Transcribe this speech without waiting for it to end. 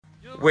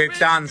we've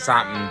done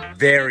something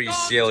very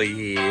silly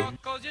here.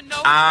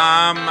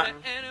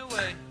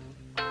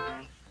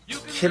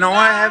 Can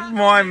I have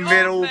my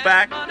medal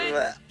back?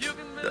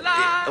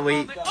 Are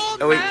we?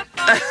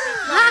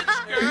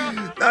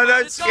 No,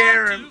 don't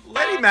scare him.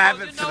 Let him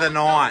have it for the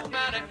night.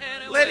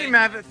 Let him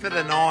have it for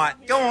the night.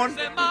 Go on.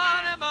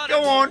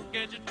 Go on.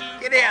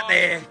 Get out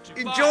there.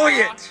 Enjoy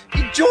it.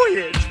 Enjoy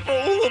it. For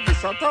all of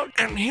us, I thought.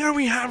 And here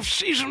we have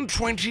season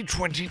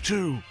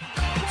 2022.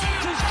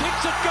 Optus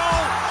kicks a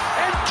goal,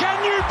 and can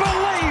you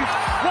believe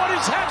what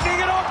is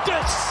happening at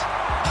Optus?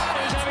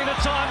 He's having the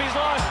time of his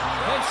life,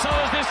 and so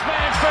is this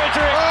man,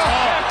 Frederick.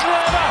 How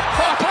clever!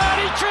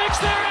 Party tricks,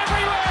 they're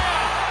everywhere!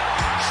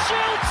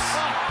 Shoots!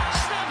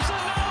 Snaps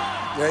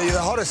another! Yeah, you're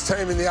the hottest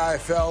team in the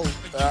AFL.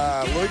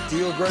 Luke, do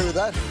you agree with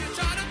that?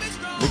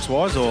 Looks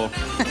wise or?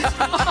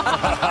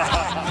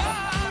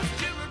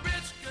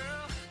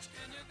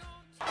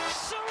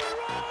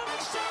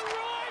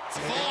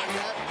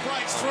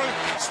 Breaks through.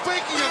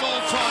 Speaking of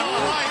all-time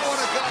greats, what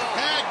a goal!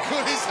 How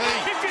good is he?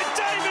 If you're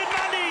David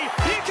Mundy,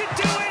 you can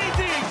do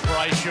anything!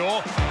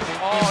 Brayshaw.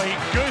 Oh, he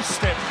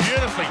goose-stepped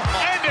beautifully.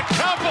 And a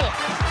couple.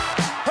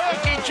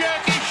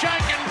 Herky-jerky,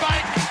 shake and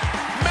bake.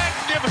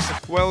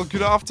 Magnificent. Well,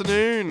 good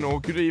afternoon, or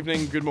good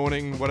evening, good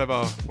morning,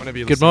 whatever, whenever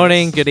you listen. Good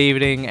morning, good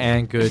evening,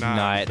 and good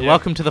night. Yeah.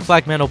 Welcome to the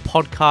Flagmantle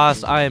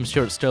podcast. I am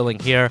Stuart Sterling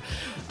here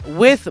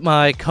with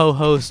my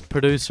co-host,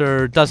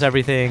 producer, does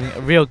everything,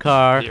 real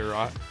car, You're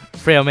right.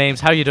 Freo Memes.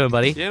 How you doing,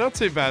 buddy? Yeah, not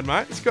too bad,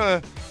 mate. It's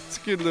a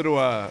good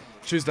little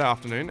Tuesday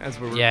afternoon as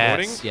we're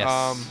recording.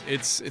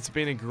 Yes. It's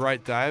been a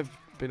great day. I've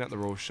been at the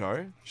Royal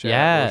Show. Shout out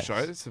Yes. Royal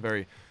Show. It's a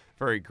very,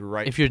 very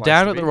great. If you're place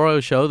down to at the be. Royal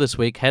Show this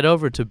week, head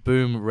over to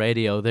Boom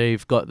Radio.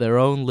 They've got their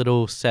own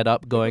little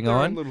setup going Their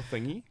own on. little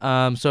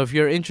thingy. So if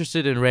you're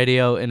interested in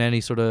radio in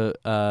any sort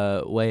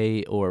of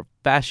way or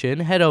fashion,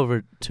 head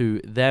over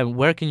to them.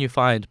 Where can you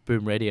find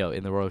Boom Radio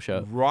in the Royal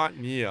Show? Right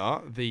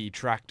near the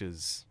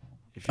tractors.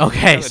 If you know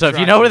Okay, the so if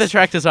you know where the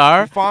tractors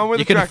are, find where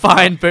you the can tractors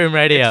find are. Boom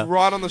Radio. It's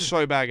right on the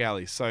show bag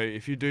alley. So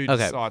if you do Okay.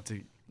 decide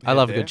to, I head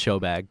love a there, good show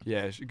bag.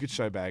 Yeah, a good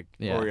show bag.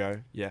 Yeah.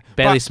 Oreo. Yeah.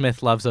 Bailey But-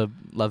 Smith loves a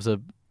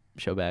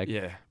show bag.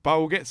 Yeah, but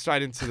we'll get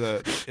straight into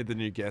the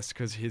new guest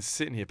because he's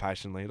sitting here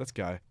patiently. Let's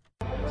go.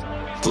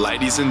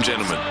 Ladies and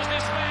gentlemen,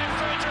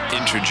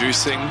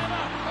 introducing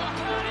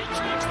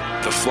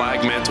the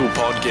Flagmantle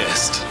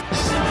podcast.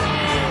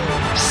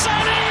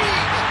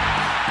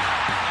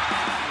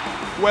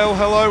 Well,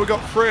 hello. We've got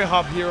Freo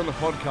Hub here on the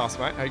podcast,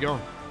 mate. How you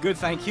going? Good,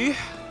 thank you.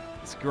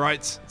 It's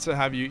great to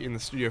have you in the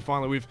studio.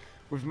 Finally,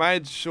 we've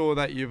made sure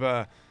that you've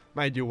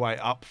made your way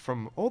up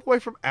all the way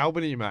from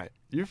Albany, mate.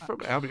 You're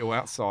from Albany, or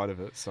outside of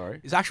it. Sorry,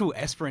 It's actual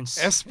Esperance.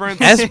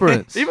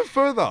 Esperance. even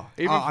further.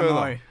 I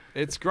know.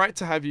 It's great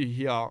to have you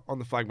here on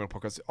the Flagmantle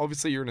podcast.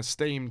 Obviously, you're an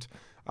esteemed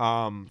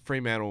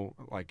Fremantle,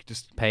 like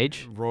just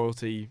Page?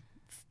 royalty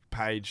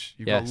page.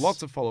 You've Yes. got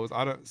lots of followers.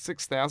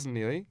 6,000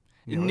 nearly.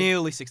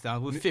 Nearly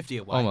 6,000. We're 50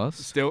 away. Almost.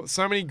 Still,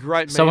 so many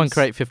great memes. Someone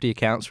create 50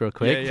 accounts real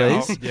quick,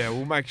 please. Yeah,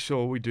 we'll make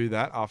sure we do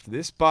that after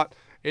this. But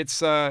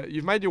it's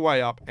you've made your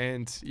way up,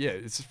 and yeah,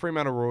 it's a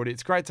Fremantle royalty.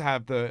 It's great to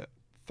have the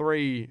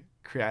three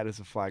creators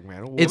of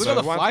Flagmantle. It's- We've got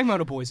the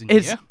Flagmantle boys in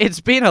It's here. it's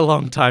been a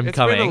long time It's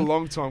coming. been a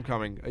long time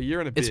coming. A year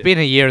and a bit. It's been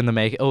a year in the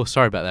making. Oh,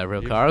 sorry about that,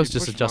 real You- car. I was you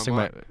just pushed adjusting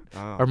my. mic. Oh.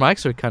 Our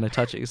mics are kind of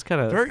touching. It's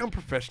kind of Very it's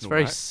unprofessional.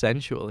 very mate.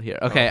 sensual here.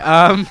 Okay.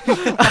 Oh.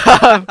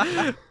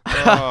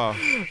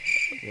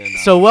 Yeah, no.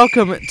 So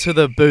welcome to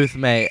the booth,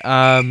 mate.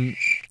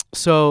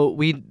 So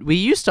we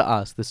used to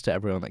ask this to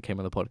everyone that came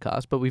on the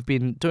podcast, but we've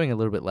been doing a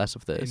little bit less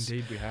of this.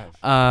 Indeed, we have.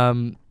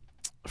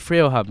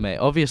 Freo Hub, mate.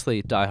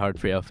 Obviously, diehard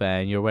Freo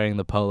fan. You're wearing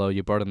the polo.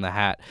 You brought in the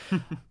hat.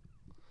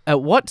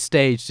 At what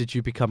stage did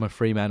you become a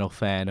Fremantle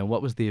fan, and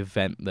what was the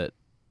event that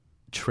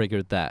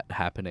triggered that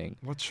happening?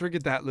 What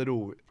triggered that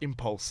little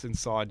impulse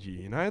inside you?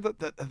 You know,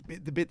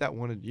 the bit that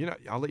wanted. You know,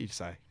 I'll let you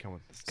say. Come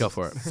on, Go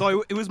for it.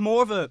 So it was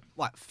more of a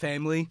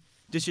family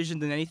decision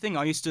than anything.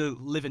 I used to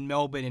live in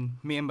Melbourne, and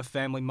me and my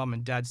family, mum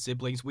and dad,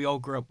 siblings, we all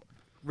grew up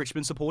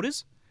Richmond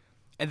supporters.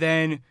 And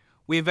then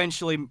we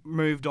eventually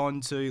moved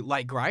on to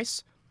Lake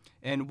Grace.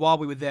 And while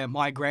we were there,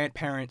 my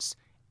grandparents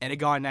and a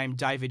guy named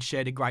David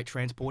shared a great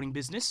transporting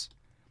business.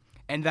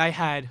 And they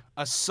had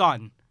a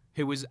son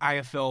who was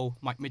AFL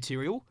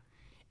material.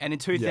 And in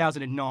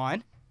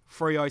 2009,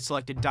 Freo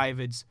selected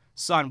David's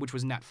son, which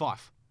was Nat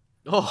Fyfe.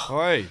 Oh,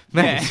 Oi.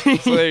 Yeah.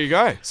 So there you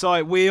go.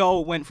 So we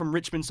all went from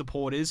Richmond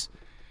supporters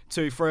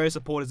to Freo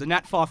supporters. And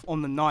Nat Fyfe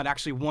on the night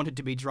actually wanted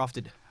to be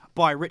drafted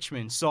by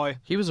Richmond. So,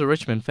 he was a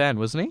Richmond fan,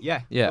 wasn't he?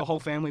 yeah, Yeah. the whole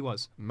family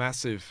was.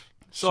 Massive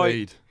So-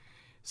 shade.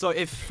 So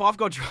if Fyfe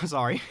got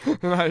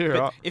No, you're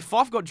right. if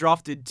Fyfe got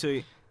drafted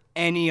to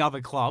any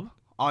other club,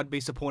 I'd be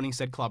supporting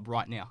said club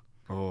right now.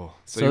 Oh,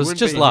 So you it's wouldn't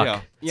just be luck.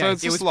 here. Yeah, So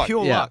it's it just was luck.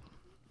 pure Yeah. luck.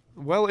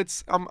 Well,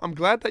 I'm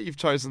glad that you've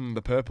chosen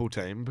the purple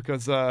team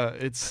because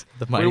it's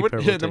The mighty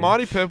purple the team.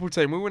 mighty purple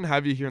team. We wouldn't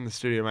have you here in the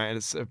studio, mate. And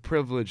it's a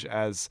privilege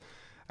as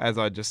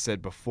I just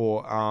said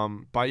before.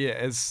 But yeah,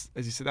 as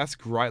you said, that's a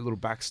great little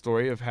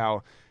backstory of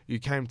how you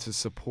came to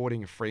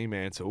supporting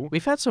Fremantle.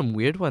 We've had some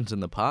weird ones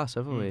in the past,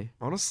 haven't we?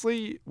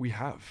 Honestly, we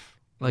have.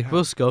 Like, Yeah.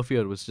 Will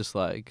Schofield was just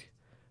like,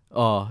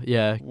 oh,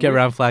 yeah, get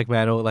around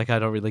Flagmantle. Like, I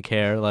don't really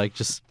care. Like,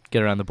 just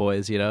get around the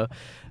boys, you know?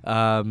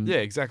 Yeah,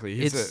 exactly.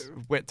 He's it's- a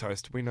wet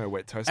toast. We know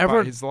wet toast.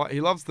 Everyone- But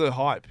he loves the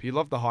hype. He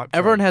loved the hype.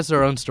 Everyone train. has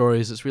their own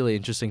stories. It's really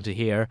interesting to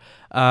hear.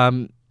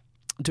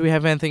 Do we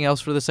have anything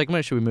else for the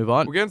segment? Should we move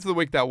on? We'll get into the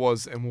week that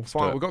was, and we'll do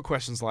find. it. We've got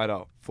questions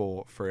later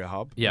for Freo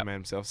Hub, Yep. the man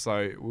himself.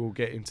 So we'll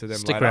get into them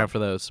Stick later. around for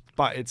those.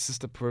 But it's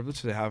just a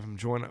privilege to have him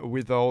join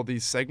with all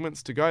these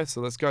segments to go.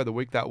 So let's go. The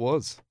week that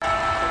was.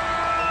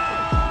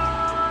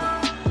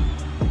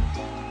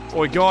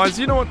 Oi, guys,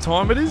 you know what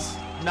time it is?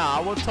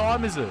 Nah, what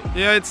time is it?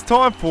 Yeah, it's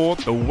time for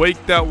the week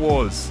that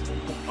was.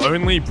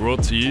 Only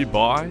brought to you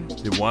by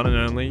the one and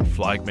only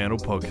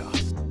Flagmantle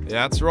podcast.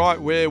 Yeah, that's right,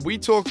 where we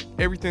talk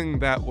everything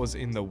that was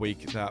in the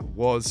week that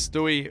was.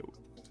 Stewie,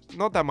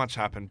 not that much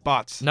happened,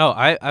 but... No,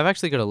 I've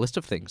actually got a list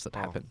of things that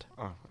happened.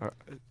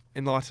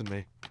 Enlighten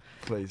me,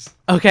 please.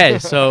 Okay,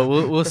 so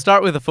we'll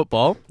start with the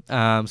football.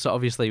 So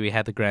obviously we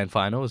had the grand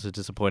final. It was a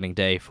disappointing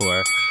day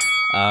for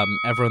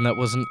everyone that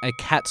wasn't a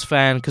Cats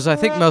fan, because I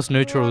think most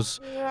neutrals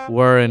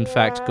were in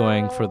fact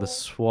going for the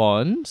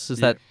Swans. Is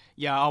that...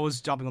 Yeah, I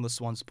was jumping on the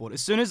Swan support.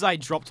 As soon as they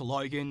dropped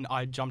Logan,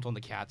 I jumped on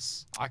the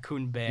Cats. I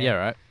couldn't bear Yeah,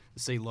 right.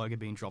 to see Logan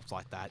being dropped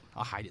like that.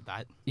 I hated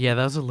that. Yeah,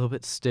 that was a little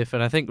bit stiff,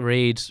 and I think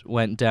Reed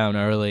went down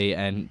early,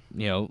 and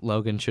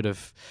Logan should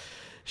have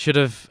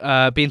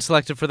been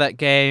selected for that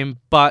game.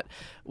 But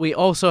we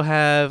also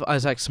have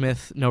Isaac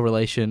Smith, no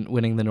relation,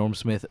 winning the Norm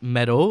Smith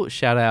medal.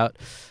 Shout out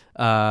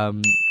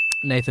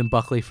Nathan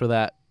Buckley for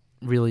that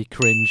really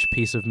cringe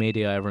piece of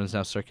media everyone's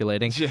now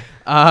circulating. Yeah.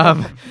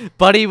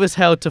 Buddy was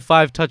held to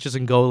 5 touches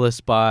and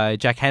goalless by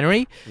Jack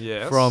Henry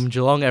Yes. from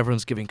Geelong.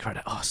 Everyone's giving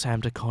credit. Oh,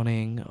 Sam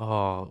DeConning.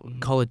 Oh,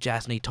 Colin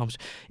Jasney,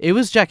 Thompson. It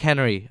was Jack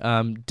Henry.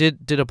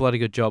 Did a bloody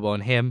good job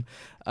on him.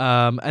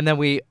 And then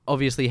we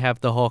obviously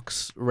have the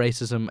Hawks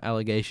racism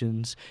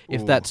allegations.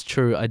 If Ooh. that's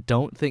true, I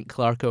don't think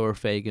Clarko or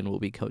Fagan will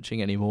be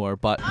coaching anymore.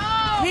 But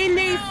He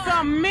needs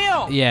some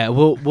milk. yeah,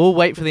 we'll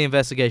wait for the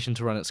investigation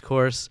to run its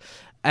course.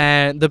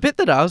 And the bit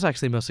that I was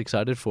actually most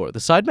excited for, the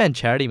Sideman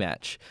charity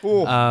match.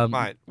 Oh,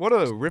 mate, what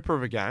a ripper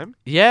of a game.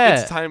 Yeah.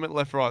 Entertainment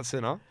left, right,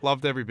 centre.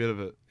 Loved every bit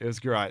of it. It was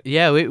great.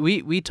 Yeah,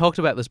 we talked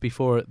about this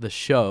before the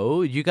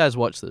show. You guys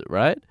watched it,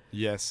 right?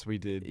 Yes, we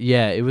did.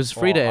 Yeah, it was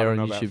free to I air don't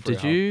on know about YouTube. Free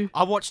Did Hub. you?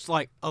 I watched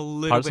like a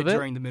little Parts bit of it?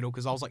 during the middle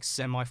because I was like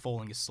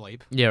semi-falling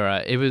asleep. Yeah,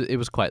 right. It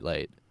was quite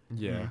late.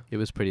 Yeah. It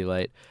was pretty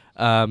late.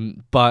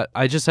 But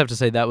I just have to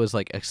say that was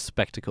like a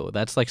spectacle.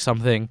 That's like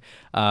something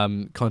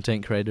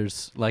content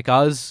creators like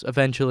us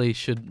eventually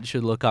should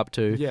look up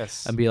to.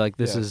 Yes. And be like,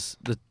 this Yeah. is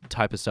the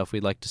type of stuff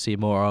we'd like to see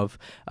more of.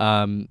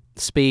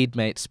 Speed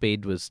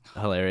was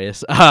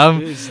hilarious.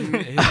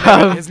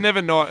 It's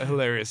never not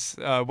hilarious.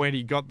 When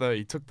he took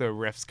the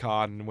ref's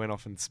card and went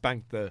off and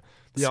spanked the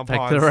Spanked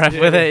umpires. the ref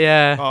with it,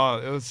 yeah.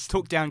 Oh, it was.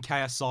 Took down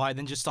KSI,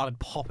 then just started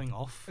popping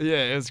off.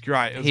 Yeah, it was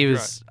great.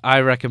 I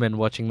recommend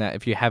watching that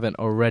if you haven't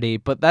already.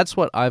 But that's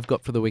what I've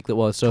got for the week that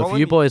was. So if Colin-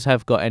 you boys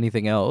have got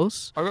anything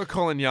else, I got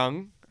Colin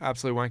Young,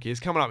 absolute wanky.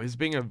 He's coming up. He's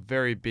being a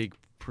very big,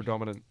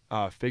 predominant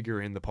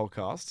figure in the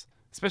podcast,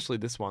 especially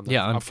this one. that's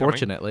yeah, upcoming.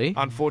 unfortunately.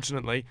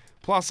 Unfortunately.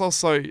 Plus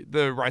also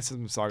the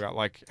racism saga.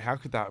 Like, how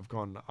could that have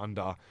gone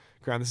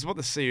underground? This is what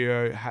the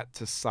CEO had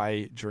to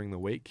say during the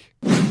week.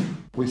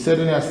 We said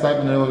in our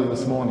statement earlier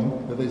this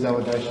morning that these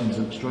allegations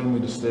are extremely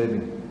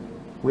disturbing.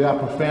 We are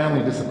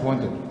profoundly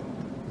disappointed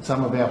that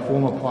some of our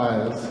former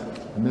players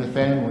and their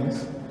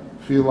families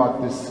feel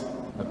like this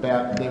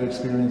about their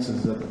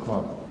experiences at the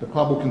club. The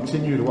club will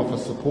continue to offer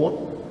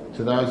support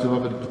to those who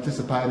have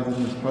participated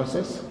in this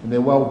process, and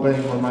their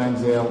well-being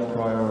remains our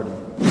priority.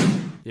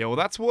 Yeah, well,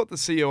 that's what the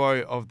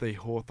CEO of the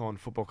Hawthorn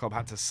Football Club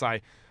had to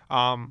say.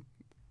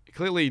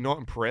 Clearly not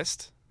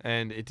impressed,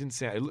 and it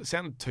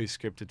sounded too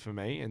scripted for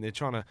me, and they're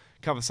trying to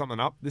cover something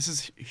up. This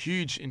is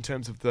huge in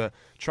terms of the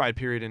trade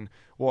period and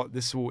what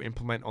this will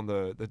implement on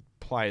the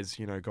players,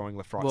 going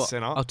left, right,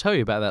 centre. I'll tell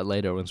you about that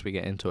later once we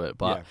get into it.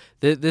 But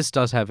this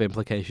does have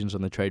implications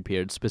on the trade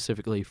period,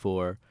 specifically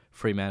for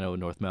Fremantle and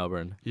North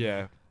Melbourne.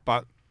 Yeah,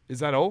 but is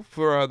that all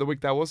for the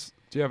week that was?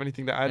 Do you have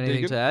anything to add,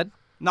 Anything Deegan? to add?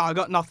 No, I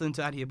got nothing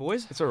to add here,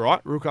 boys. It's all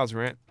right. Rulcars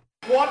rant.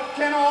 What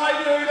can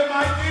I do to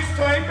make this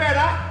team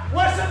better?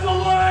 Lessons are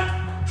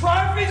learned,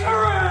 trophies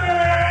are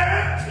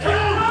earned.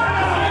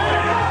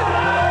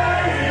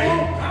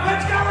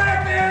 Let's go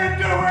out there and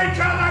do each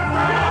other.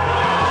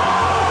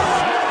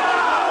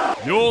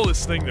 You're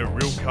listening to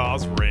Real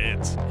Cars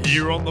Rant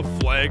here on the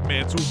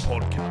Flagmantle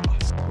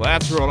podcast. Well,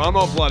 that's right. I'm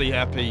not bloody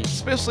happy,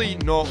 especially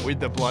not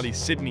with the bloody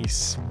Sydney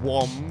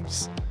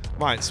Swans.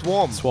 Mate,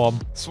 Swam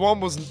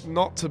was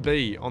not to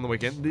be on the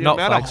weekend. Not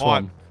Flag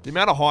Swam. The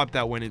amount of hype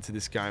that went into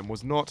this game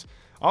was not.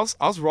 I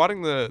was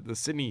riding the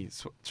Sydney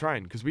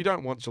train because we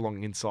don't want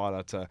Geelong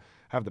Insider to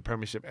have the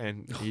premiership,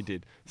 and he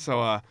did.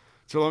 So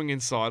Geelong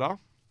Insider,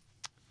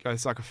 go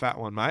suck a fat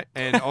one, mate.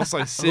 And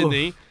also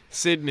Sydney,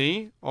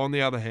 on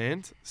the other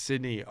hand,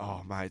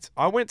 oh, mate.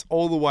 I went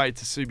all the way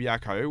to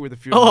Subiaco with a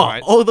few of my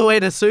mates. All the way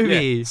to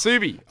Subi. Yeah,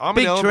 Subi. I'm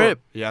Big an Ellenborough.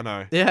 trip. Yeah, I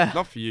know. Yeah.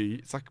 Not for you.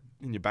 It's like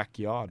in your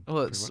backyard. Well,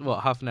 it's,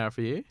 half an hour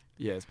for you?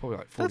 Yeah, it's probably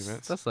like 40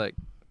 minutes. That's like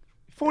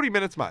 40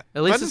 minutes, mate.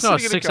 At least Imagine it's not a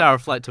sitting in 6-hour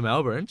flight to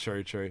Melbourne.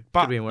 True.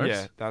 But be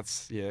worse.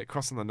 yeah,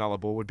 crossing the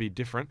Nullarbor would be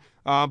different.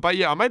 But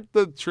yeah, I made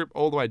the trip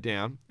all the way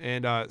down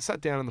and sat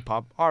down in the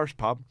pub, Irish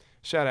pub.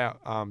 Shout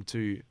out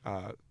to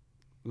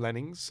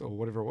Lennings or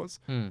whatever it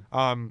was.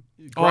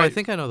 I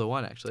think I know the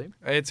one actually.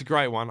 It's a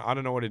great one. I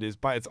don't know what it is,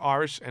 but it's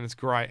Irish and it's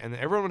great. And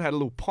everyone had a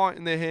little pint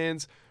in their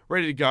hands,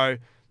 ready to go.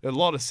 There are a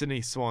lot of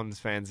Sydney Swans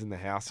fans in the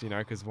house,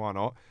 because why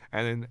not?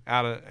 And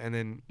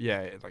then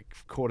like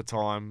quarter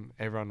time,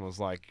 everyone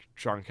was like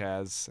drunk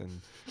as,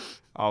 and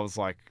I was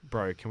like,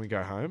 bro, can we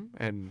go home?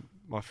 And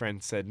my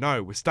friend said,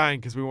 no, we're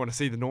staying because we want to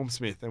see the Norm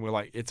Smith. And we're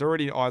like, it's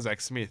already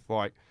Isaac Smith,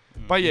 like.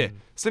 But yeah,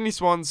 Sydney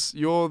Swans,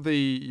 you're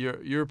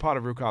a part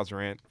of Real Cars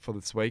Rant for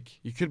this week.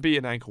 You could be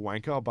an ankle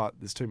wanker, but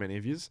there's too many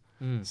of yous.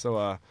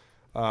 So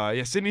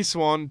Sydney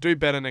Swan, do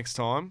better next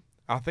time.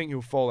 I think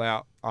you'll fall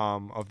out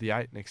of the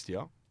 8 next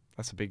year.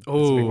 That's a big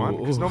one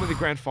because normally the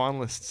grand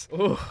finalists.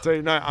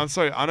 I'm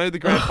sorry. I know the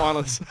grand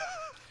finalists.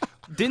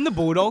 Didn't the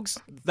Bulldogs?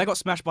 They got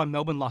smashed by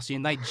Melbourne last year,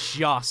 and they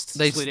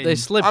slid in. They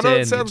slipped I know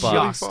in. it sounds but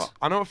really far.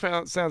 I know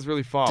it sounds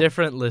really far.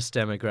 different list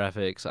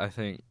demographics, I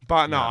think.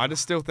 But no, I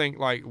just still think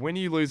like when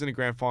you lose in a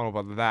grand final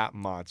by that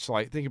much,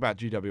 like think about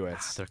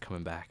GWS. They're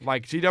coming back.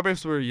 Like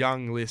GWS were a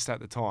young list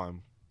at the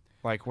time,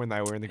 like when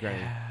they were in the grand.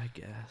 Yeah, I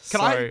guess.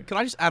 Can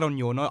I just add on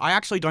your note? I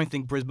actually don't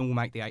think Brisbane will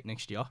make the 8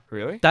 next year.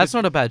 Really? That's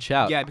not a bad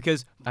shout. Yeah,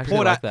 because Actually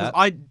Port like that.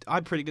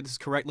 I predicted this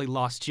correctly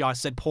last year. I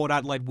said Port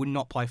Adelaide would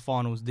not play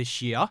finals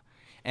this year,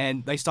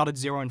 and they started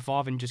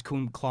 0-5 and just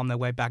couldn't climb their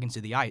way back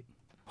into the 8.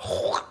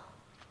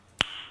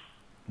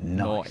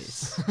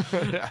 Nice.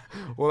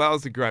 Well, that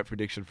was a great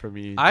prediction from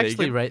you. I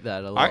actually Deegan. rate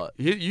that a lot.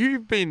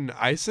 You've been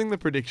acing the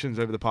predictions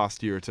over the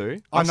past year or two.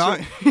 I know.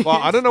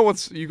 I don't know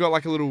you got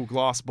like a little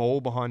glass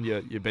ball behind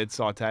your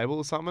bedside table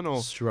or something,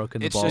 or Stroking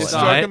the It's ball just, at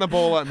stroking night. the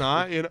ball at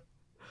night.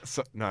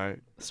 No.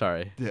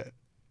 Sorry. Yeah.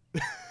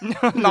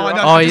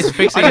 No, He's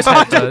fixing his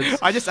headphones.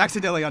 I just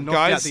accidentally knocked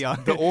Guys,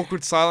 out the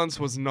awkward silence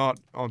was not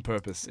on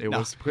purpose. It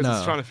was because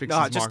it's trying to fix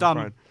his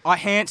microphone. I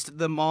enhanced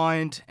the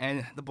mind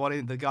and the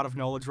body, the gut of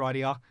knowledge right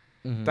here.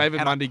 David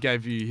And Mundy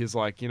gave you his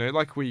like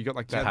where you got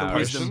like that the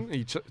potion. wisdom.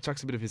 He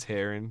chucks a bit of his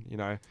hair in.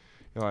 You're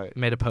like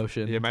Made a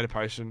potion. yeah, made a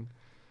potion.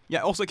 Yeah.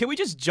 Also, can we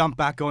just jump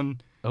back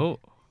on? Oh.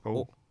 Oh,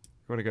 you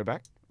want to go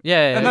back?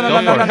 Yeah. No,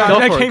 Go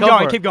for it, keep go going,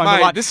 for it. keep going. Mate,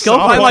 But, like, this is go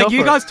our for it, like go you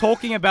for it. guys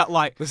talking about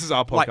like. This is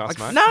our podcast,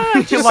 mate.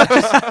 No, just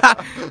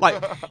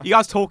like you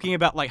guys talking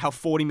about like how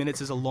 40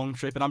 minutes is a long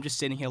trip, and I'm just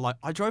sitting here like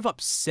I drove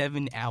up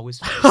 7 hours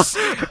for this.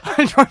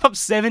 I drove up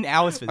 7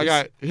 hours for this.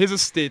 Okay, here's a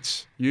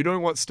stitch. You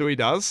doing what Stewie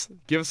does?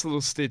 Give us a little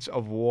stitch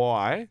of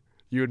why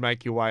you would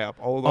make your way up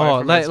all the way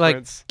from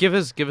like give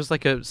us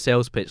like a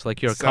sales pitch,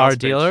 like you're a car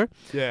dealer.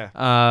 Yeah.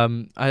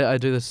 I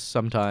do this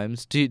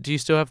sometimes. Do you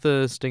still have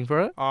the sting for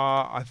it?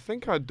 I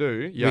think I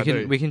do.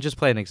 Yeah, we can just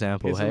play an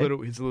example. Here's hey? a little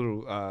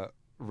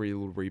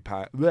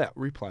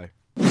replay.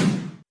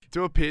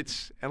 Do a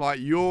pitch, and like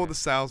you're the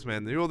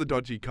salesman, you're the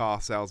dodgy car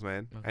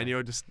salesman, and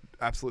you're just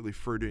absolutely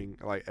fruiting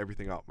like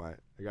everything up, mate.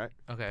 Okay.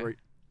 Okay. 3,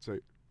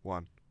 2,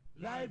 1.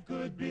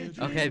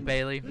 Okay,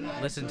 Bailey,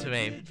 listen to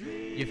me.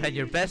 You've had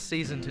your best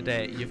season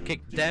today. You've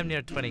kicked damn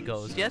near 20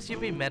 goals. Yes, you've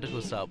been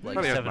medical sub like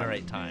Bloody hell, 7 or mate.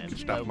 8 times. Good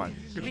stuff, but mate.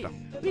 Good stuff.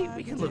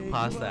 We can look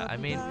past that. I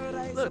mean,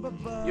 look,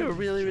 you're a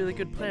really, really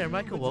good player.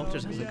 Michael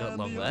Walters hasn't got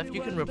long left.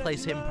 You can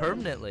replace him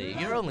permanently.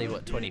 You're only,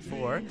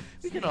 24?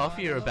 We can offer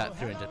you about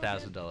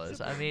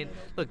 $300,000. I mean,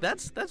 look,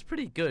 that's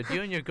pretty good.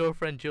 You and your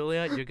girlfriend,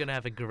 Julia, you're going to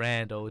have a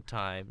grand old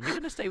time. You're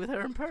going to stay with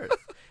her in Perth.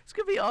 It's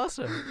going to be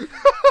awesome.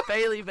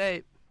 Bailey,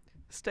 mate.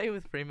 Stay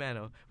with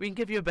Fremantle. We can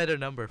give you a better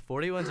number.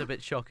 41's a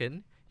bit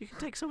shocking. You can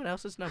take someone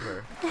else's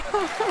number.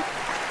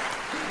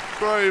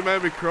 Bro, you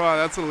made me cry.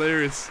 That's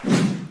hilarious.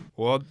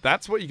 Well,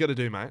 that's what you got to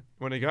do, mate.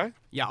 Want to go?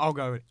 Yeah, I'll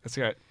go. Let's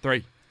go.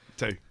 3,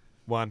 2,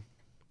 1.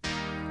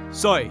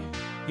 So,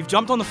 you've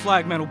jumped on the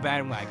Flagmantle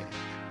bandwagon,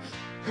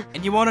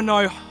 and you want to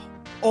know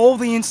all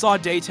the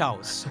inside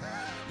details.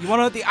 You want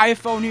to know the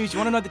AFL news. You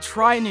want to know the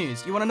try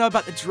news. You want to know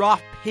about the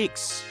draft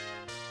picks.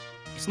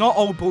 It's not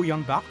old bull,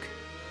 young buck.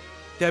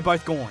 They're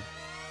both gone.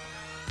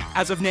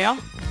 As of now,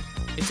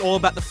 it's all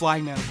about the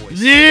Flagmantle boys.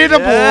 Yeah, the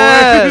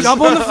boys! Jump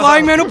on the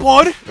Flagmantle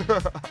pod,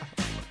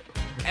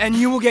 and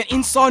you will get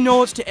inside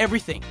knowledge to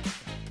everything.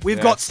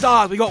 We've got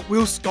stars. We got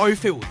Will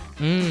Schofield.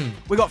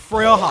 We got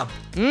Freo Hub.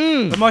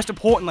 But most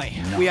importantly,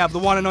 we have the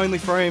one and only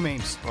Freo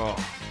memes. Oh.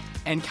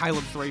 And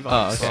Caleb 3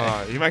 votes. Oh, okay.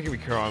 Oh, you're making me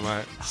cry,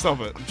 mate. Stop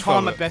it.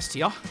 Trying my best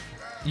here.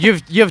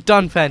 You've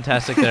done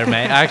fantastic there,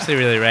 mate. I actually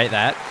really rate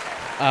that.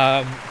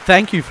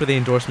 Thank you for the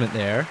endorsement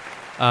there.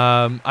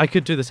 I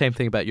could do the same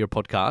thing about your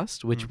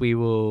podcast, which we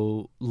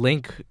will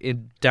link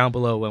down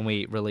below when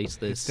we release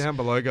this. It's down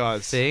below,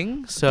 guys.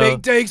 Thing. So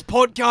Big Diggs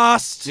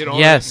podcast. Get on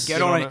Yes. it.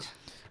 Get on it.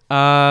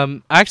 I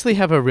actually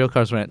have a Real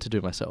Cars rant to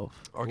do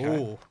myself. Okay.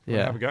 Ooh.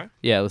 Yeah. Have a go?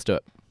 Yeah, let's do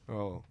it.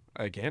 Oh,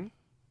 again?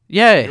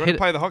 Yeah, You want to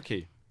play the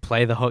hotkey?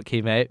 play the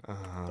hotkey, mate.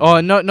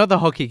 Oh, no, not the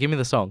hotkey. Give me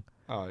the song.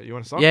 Oh, you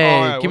want a song?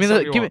 Yeah, Oh, give me what song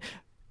the do you give want? me.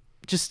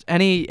 just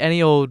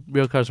any old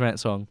Real Cars Rant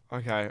song.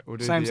 Okay, we'll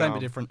do Same, but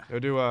different. We'll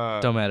do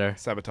Don't matter.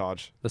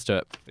 Sabotage. Let's do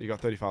it. You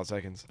got 35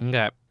 seconds.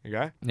 Okay. You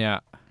go? Yeah.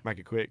 Make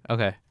it quick.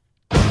 Okay.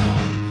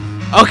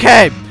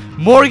 Okay,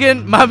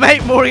 Morgan, my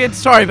mate Morgan,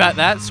 sorry about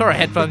that. Sorry,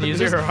 headphone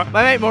users. You're right.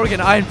 My mate Morgan,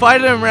 I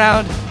invited him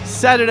around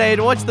Saturday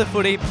to watch the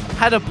footy,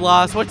 had a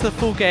blast, watched the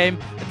full game.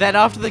 Then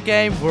after the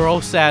game, we're all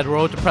sad, we're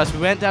all depressed.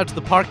 We went down to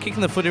the park, kicking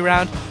the footy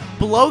around.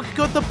 Bloke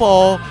got the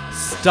ball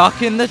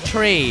stuck in the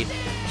tree.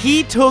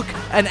 He took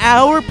an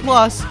hour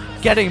plus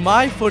getting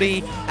my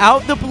footy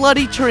out the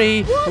bloody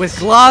tree with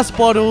glass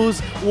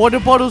bottles, water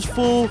bottles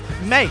full.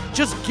 Mate,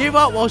 just give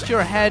up whilst you're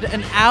ahead.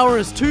 An hour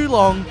is too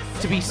long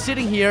to be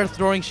sitting here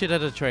throwing shit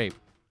at a tree.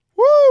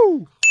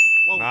 Woo!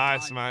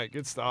 Nice, mate.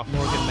 Good stuff.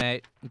 Morgan,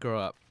 mate, grow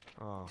up.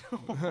 Oh,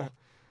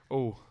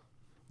 oh,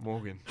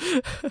 Morgan.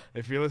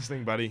 If you're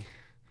listening, buddy.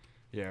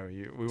 Yeah,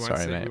 we won't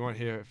Sorry, mate. we won't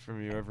hear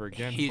from you ever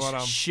again. He's but,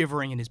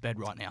 shivering in his bed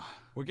right now.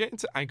 we're getting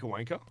to Ankle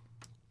Wanker.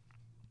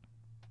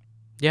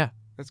 Yeah.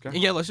 Let's go.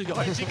 Yeah, let's just go.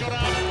 He got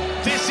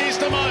up. This is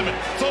the moment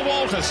for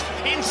Walters.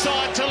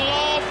 Inside to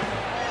Lob.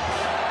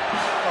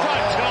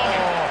 Don't tell me.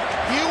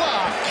 You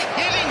are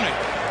kidding me.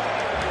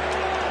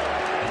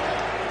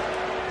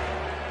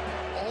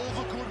 All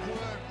the good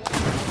work.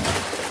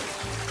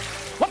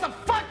 What the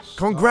fuck?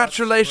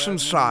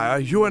 Congratulations, sire.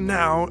 You are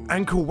now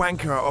Ankle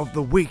Wanker of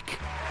the Week.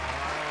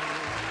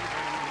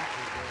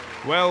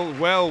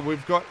 Well,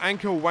 we've got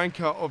Ankle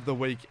Wanker of the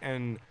Week,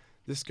 and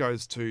this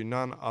goes to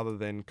none other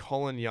than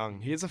Colin Young.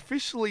 He has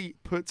officially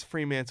put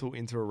Fremantle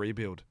into a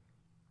rebuild.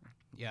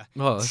 Yeah.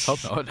 Well, let's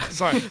hope not.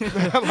 Sorry,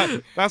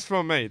 like, that's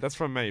from me.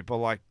 But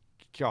like,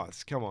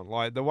 guys, come on.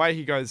 Like the way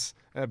he goes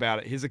about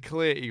it, he's a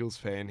clear Eagles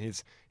fan.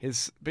 He's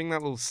being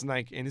that little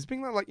snake, and he's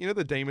being that, like, you know,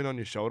 the demon on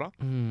your shoulder.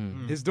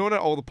 He's doing it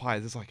to all the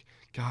players. It's like,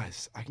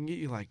 guys, I can get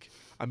you like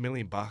 $1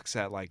 million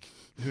at like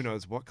who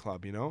knows what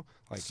club, you know,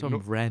 like Some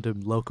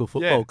random local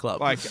football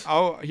club. Like,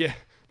 oh yeah.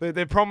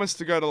 They promised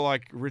to go to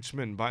like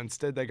Richmond, but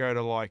instead they go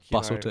to like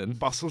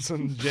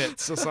Bustleton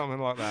Jets or something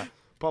like that.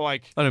 But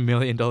like on $1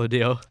 million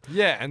deal.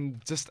 Yeah,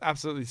 and just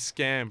absolutely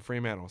scam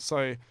Fremantle.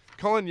 So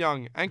Colin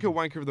Young, Anchor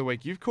Wanker of the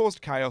Week, you've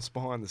caused chaos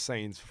behind the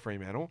scenes for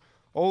Fremantle.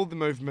 All the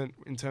movement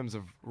in terms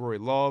of Rory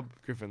Lobb,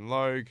 Griffin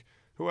Logue.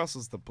 Who else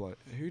is the bloke?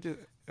 Who did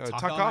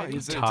Tucker? maybe?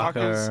 Is it Tucker.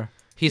 Tucker's?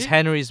 He's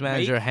Henry's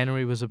manager. Meek?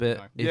 Henry was a bit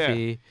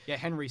iffy. Yeah,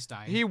 Henry's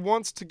staying. He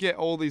wants to get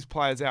all these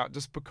players out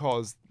just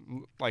because,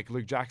 like,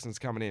 Luke Jackson's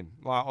coming in.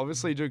 Like,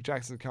 obviously, Luke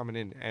Jackson's coming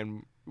in,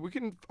 and we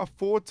can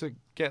afford to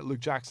get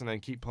Luke Jackson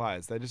and keep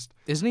players. They just...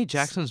 Isn't he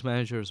Jackson's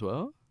manager as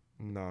well?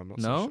 No, I'm not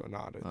No? so sure. No,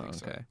 I don't think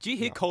so. Okay. Do you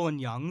hear Colin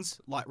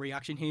Young's like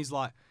reaction? He's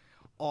like,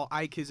 "Oh,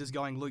 Akers is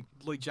going.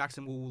 Luke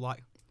Jackson will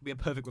like be a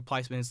perfect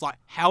replacement." It's like,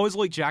 how is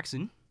Luke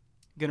Jackson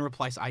gonna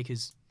replace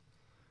Akers?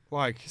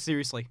 Like,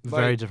 Seriously.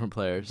 Very different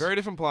players. very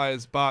different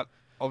players, but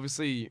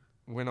obviously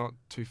we're not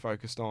too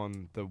focused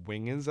on the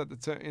wingers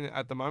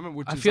at the moment,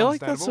 which I is feel like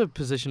that's understandable. a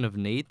position of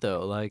need,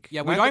 though. Like,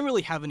 Yeah, we don't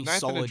really have any Nathan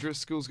solid.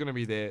 O'Driscoll's going to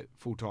be there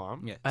full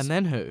time. Yeah, and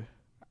then who?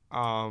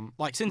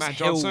 like since Matt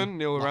Hill, Johnson,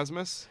 Neil like-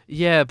 Erasmus.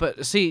 Yeah,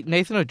 but see,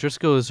 Nathan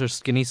O'Driscoll is our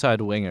skinny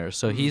side winger,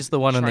 so he's the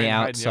one on the Trained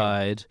Hayden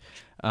outside.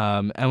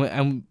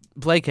 And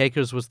Blake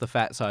Acres was the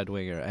fat side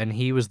winger, and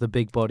he was the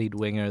big-bodied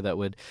winger that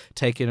would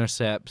take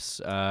intercepts,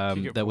 Kick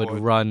it that would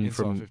forward, run inside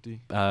from 50.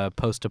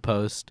 post to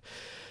post.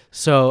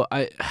 So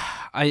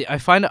I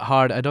find it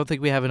hard. I don't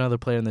think we have another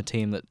player in the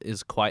team that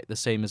is quite the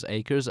same as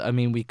Akers. I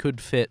mean, we could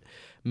fit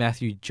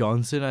Matthew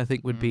Johnson, I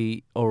think, would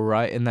be all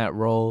right in that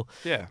role.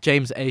 Yeah.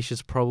 James Aish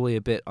is probably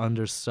a bit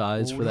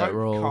undersized Well, for we that hope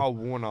role. Carl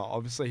Warner,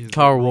 obviously, he's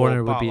Carl a bit raw,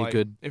 Warner would but, be a like,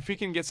 good- If he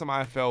can get some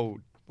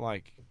AFL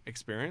like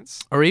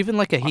experience, Or even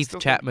like a I Heath still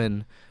think-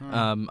 Chapman,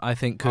 I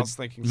think I could was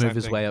thinking move same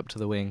his thing. way up to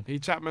the wing.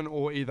 Heath Chapman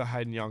or either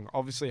Hayden Young.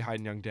 Obviously,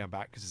 Hayden Young down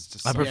back because it's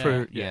just. I so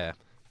prefer, good. yeah.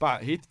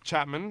 But Heath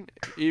Chapman,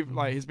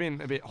 like he's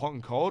been a bit hot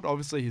and cold.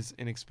 Obviously, his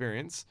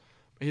inexperience.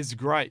 He's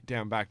great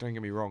down back. Don't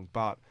get me wrong,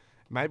 but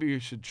maybe you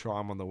should try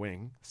him on the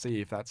wing.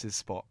 See if that's his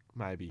spot.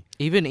 Maybe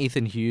Even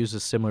Ethan Hughes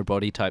is similar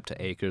body type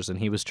to Akers, and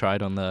he was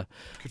tried on the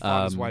could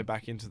find his way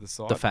back into the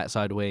side. the fat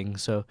side wing.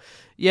 So,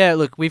 yeah,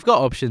 look, we've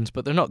got options,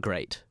 but they're not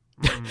great.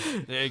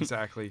 Yeah,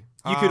 exactly.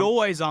 You could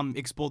always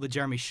explore the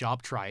Jeremy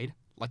Sharp trade.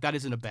 Like that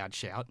isn't a bad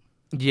shout.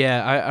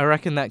 Yeah, I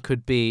reckon that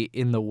could be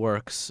in the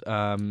works,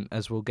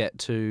 as we'll get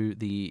to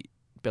the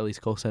Belly's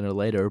Call Center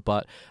later.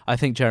 But I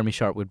think Jeremy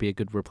Sharp would be a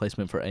good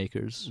replacement for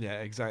Akers. Yeah,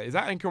 exactly. Is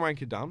that Anchor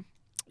Wanker done?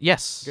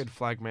 Yes. Good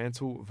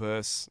Flagmantle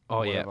verse.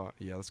 Oh, yeah. whatever.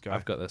 Yeah, let's go.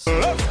 I've got this.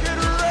 Let's get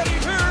ready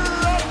to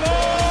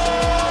rumble!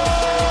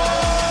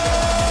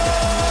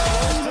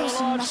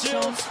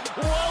 Shields,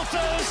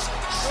 Walters,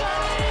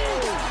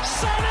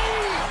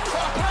 Sonny!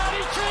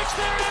 Party tricks,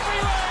 they're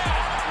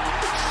everywhere!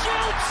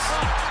 Shields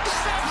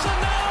steps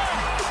another!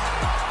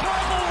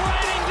 Purple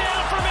raining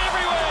down from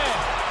everywhere!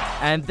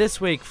 And this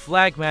week,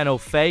 Flagmantle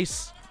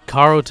face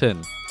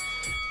Carlton.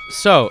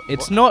 So,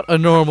 it's not a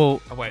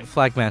normal wait.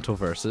 Flagmantle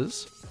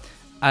versus.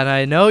 And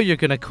I know you're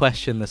going to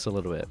question this a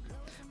little bit.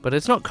 But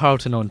it's not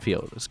Carlton on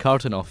field. It's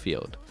Carlton off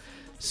field.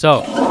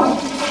 So,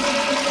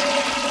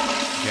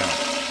 Yeah.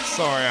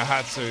 Sorry, I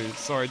had to.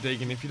 Sorry,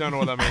 Deegan. If you don't know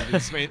what that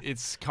means,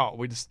 it's Carl.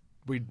 We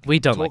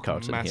don't talk like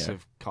Carlton massive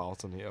here.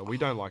 Carlton here. We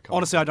don't like Carlton.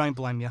 Honestly, I don't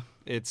blame you.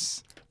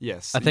 It's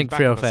yes. I think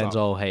backing Freo us fans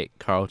up. all hate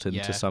Carlton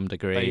Yeah. to some They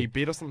degree.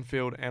 beat us on the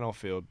field and off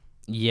field.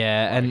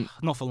 Yeah, and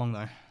Not for long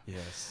though.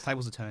 Yes.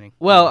 Tables are turning.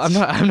 well,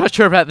 I'm not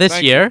sure about this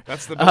Thank year. you.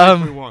 That's the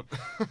belief we want.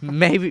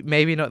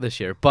 maybe not this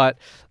year, but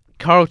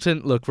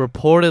Carlton, look,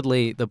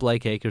 reportedly the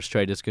Blake Acres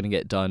trade is going to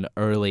get done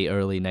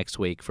early next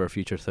week for a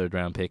future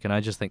third-round pick, and I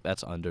just think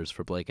that's unders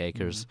for Blake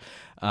Acres.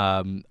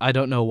 I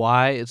don't know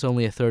why it's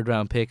only a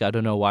third-round pick. I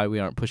don't know why we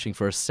aren't pushing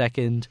for a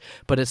second,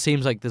 but it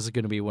seems like this is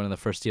going to be one of the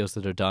first deals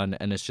that are done,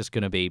 and it's just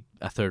going to be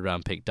a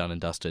third-round pick done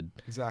and dusted.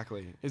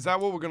 Exactly. Is that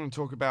what we're going to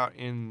talk about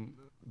in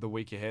the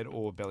week ahead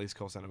or Belly's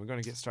Call Center? We're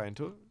going to get straight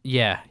into it?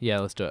 Yeah,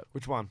 let's do it.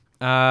 Which one?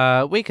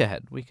 Week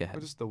ahead. Or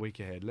just the week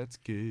ahead. Let's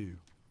go.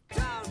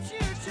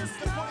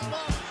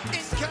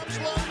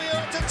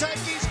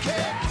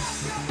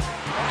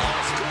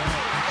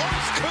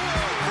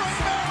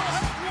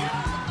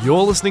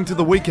 You're listening to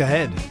The Week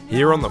Ahead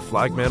here on the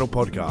Flagmantle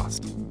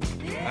Podcast.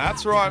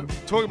 That's right.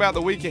 Talk about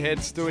the week ahead,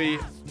 Stewie,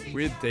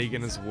 with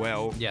Deegan as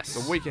well. Yes.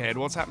 The week ahead.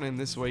 What's happening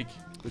this week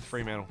with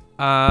Fremantle?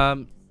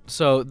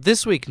 So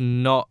this week,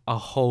 not a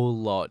whole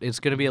lot. It's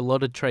going to be a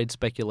lot of trade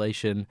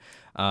speculation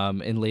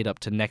in lead up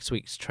to next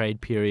week's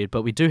trade period.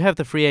 But we do have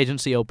the free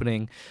agency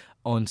opening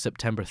on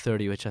September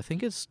 30, which I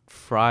think is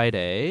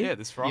Friday. Yeah,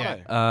 this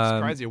Friday. Yeah.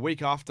 It's crazy. A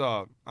week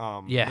after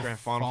yeah. the Grand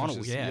Final.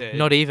 Final, yeah.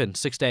 Not even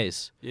 6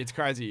 days. It's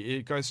crazy.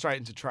 It goes straight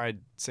into trade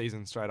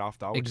season straight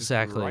after, which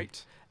Exactly. is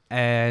great.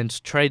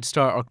 And trade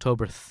start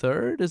October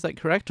 3rd, is that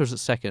correct? Or is it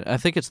 2nd? I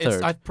think it's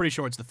 3rd. I'm pretty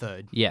sure it's the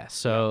 3rd. Yeah,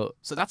 so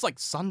So that's like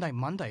Sunday,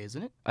 Monday,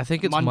 isn't it? I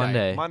think it's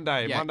Monday.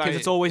 Monday. Yeah, Monday. because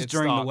it's always it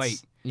during the starts. week.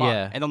 But-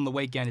 Yeah. And on the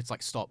weekend, it's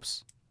like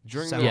stops.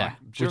 During So- the Yeah,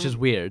 which is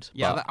weird.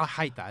 Yeah, but- I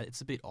hate that.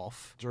 It's a bit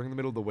off. During the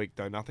middle of the week,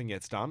 though, nothing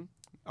gets done.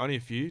 Only a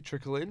few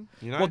trickle in.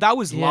 You know. Well, that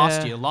was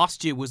last Yeah. year.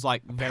 Last year was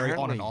like very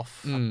on and Apparently.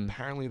 off.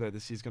 Apparently, though,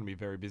 this year's going to be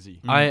very busy.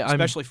 I'm-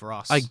 Especially for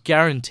us. I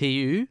guarantee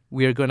you,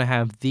 we are going to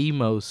have the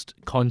most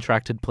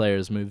contracted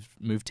players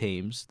move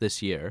teams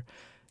this year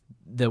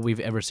that we've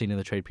ever seen in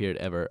the trade period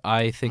ever.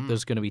 I think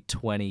there's going to be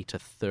 20 to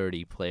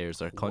 30 players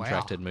that are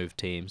contracted move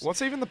teams.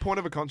 What's even the point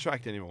of a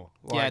contract anymore?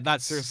 Yeah,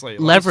 that's- seriously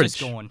Leverage. just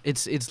gone.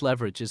 It's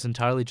leverage. It's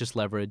entirely just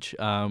leverage.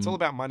 It's all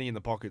about money in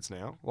the pockets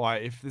now.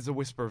 Like, if there's a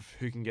whisper of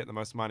who can get the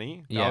most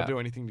money, Yeah. they'll do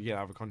anything to get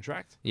out of a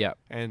contract. Yeah.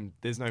 And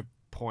there's no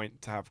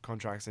point to have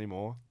contracts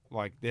anymore.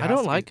 Like, I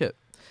don't like it.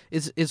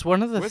 It's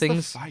one of the Where's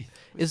things. the faith?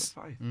 Where's Is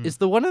the faith? is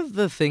the one of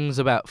the things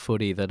about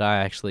footy that I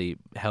actually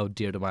held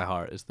dear to my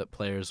heart is that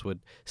players would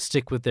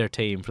stick with their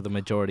team for the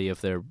majority of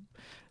their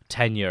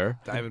tenure.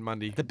 David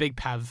Mundy. The big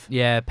Pav.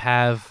 Yeah,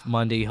 Pav,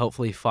 Mundy,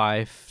 hopefully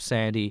Fife,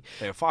 Sandy.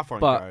 Yeah, Fife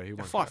won't But- go. He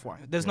won't Fife go.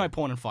 won't. There's no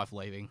point in Fife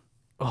leaving.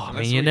 Oh, I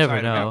Unless mean, you we never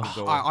trade him out know.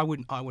 the door.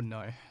 I wouldn't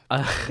know.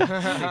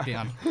 Uh, Deep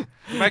down.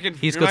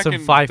 He's got some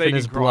Fife in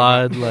his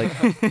blood, like.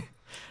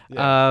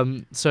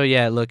 So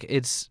yeah, look,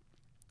 it's.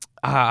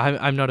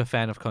 I'm not a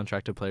fan of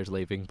contracted players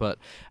leaving, but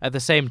at the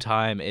same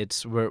time,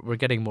 we're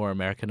getting more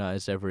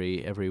Americanized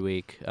every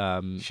week.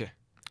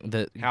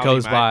 That Howdy,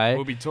 goes mate. by.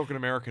 We'll be talking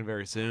American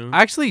very soon.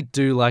 I actually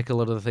do like a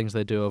lot of the things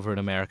they do over in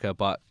America,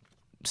 but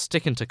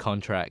sticking to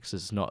contracts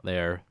is not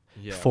their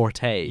Yeah.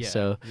 forte. Yeah.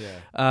 So,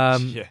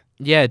 Yeah.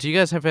 yeah. Do you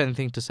guys have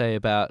anything to say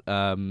about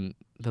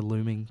the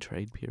looming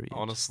trade period?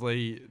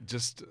 Honestly,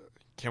 just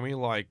can we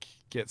like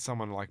get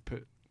someone like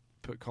put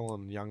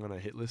Colin Young on a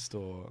hit list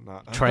or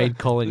not? Trade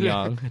Colin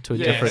Young to a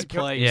Yeah, different.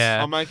 please.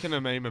 Yeah. I'm making a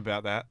meme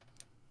about that.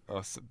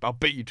 I'll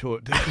beat you to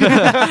it.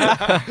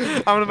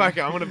 I'm gonna make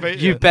it. I'm gonna beat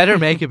you. You better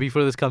make it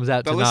before this comes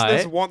out The tonight.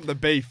 listeners want the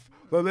beef.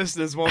 The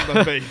listeners want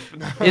the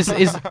beef.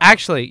 is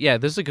actually, yeah,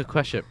 this is a good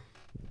question.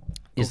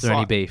 Is there any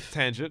Slight beef?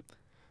 Tangent.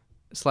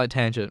 Slight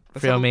tangent.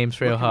 Let's Freo have a memes,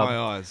 Freo Look Hub. in my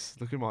eyes.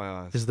 Look in my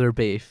eyes. Is there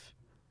beef?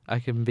 I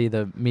can be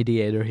the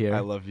mediator here. I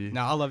love you.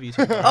 No, I love you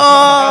too.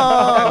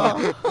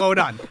 Oh! Well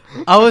done.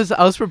 I was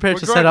prepared We're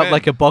to grown set up men.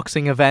 like a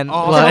boxing event.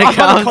 Oh, like,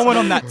 I I want was- to comment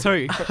on that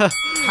too.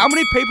 How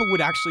many people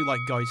would actually like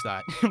go to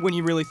that when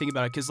you really think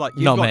about it? Because like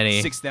you've Not got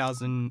many.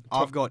 6,000,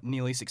 I've got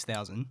nearly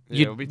 6,000.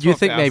 Yeah, it'll be you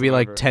think 12,000 maybe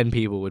like over it. 10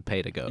 people would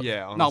pay to go? Yeah,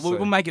 No, honestly.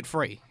 we'll make it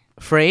free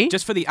Free?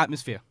 just for the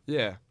atmosphere.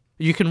 Yeah.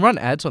 You can run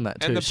ads on that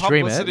too. And the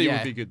Stream publicity it. would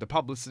Yeah. be good. The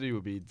publicity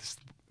would be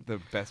the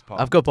best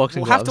part. I've got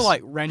boxing We'll gloves. have to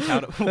like rent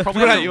out. We'll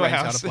probably Put have out to your rent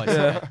out house. a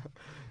place.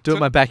 do it in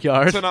my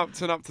backyard. Turn up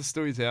to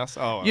Stewie's house.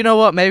 Oh, You know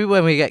what? Maybe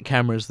when we get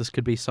cameras, this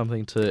could be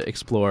something to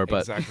explore.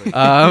 But exactly.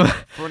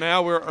 for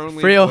now, we're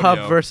only Freo Hub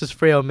audio. versus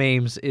Freo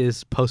memes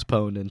is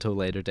postponed until a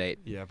later date.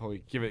 Yeah,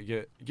 probably give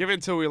it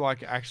until we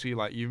like actually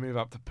like you move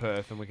up to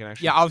Perth and we can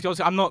actually. Yeah,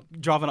 I'm not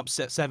driving up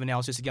 7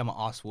 hours just to get my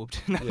ass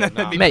whooped. nah.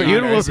 That'd be Mate, pretty you'd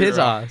crazy. whoop his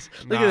right. ass.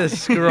 Look Nah. at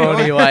this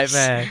scrawny white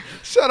man.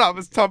 Shut up!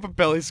 It's time for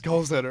Belly's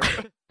Call Center.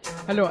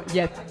 Hello,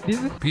 yes,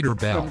 this is Peter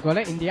Bell. from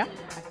Gola, India.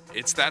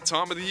 It's that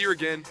time of the year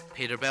again.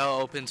 Peter Bell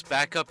opens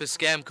back up his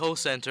scam call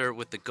center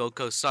with the Gold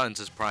Coast Suns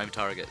as prime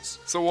targets.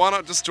 So why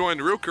not just join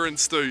Rilke and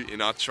Stu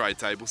in our trade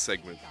table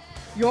segment?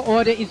 Your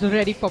order is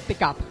ready for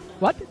pickup.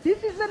 What?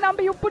 This is the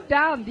number you put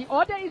down. The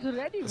order is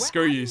ready.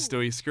 Screw you,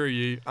 Stewie. Screw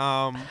you.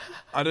 I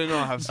do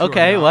not have.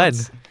 Okay, when?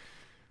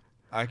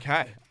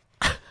 Okay.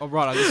 All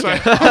right, I'll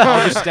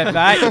just step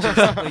back. Just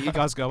let you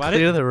guys go at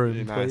Clear it. the room,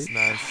 Yeah, nice, please.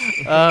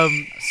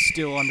 nice.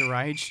 Still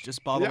underage,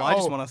 just by the Yeah, way. I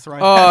just oh. want to throw.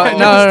 Oh that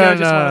no, out. no, Just wanna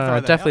no, throw no,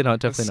 that definitely out.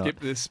 not, Let's definitely skip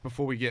this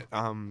before we get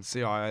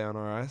CIA on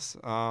our ass.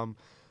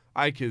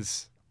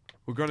 Acres.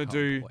 We're gonna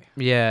do. boy.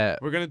 not. Yeah,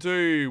 We're gonna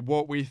do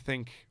what we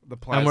think the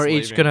players. and we're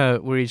leaving.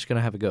 each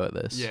gonna have a go at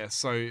this. Yeah.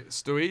 So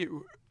Stewie,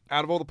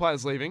 out of all the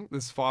players leaving,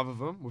 there's 5 of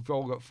them. We've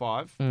all got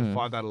 5. The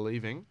 5 that are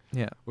leaving.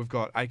 Yeah. We've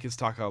got Akers,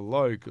 Tucker,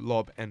 Logue,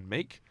 Lob, and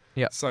Meek.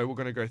 Yeah. So we're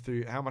gonna go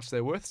through how much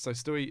they're worth. So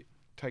Stewie,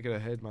 take it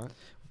ahead, mate.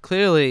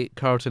 Clearly,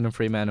 Carlton and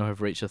Fremantle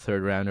have reached a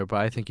third rounder, but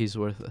I think he's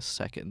worth a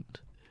second.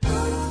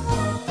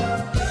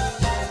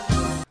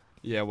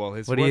 Yeah. Well,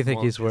 What do you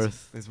think he's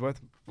worth? He's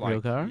worth Real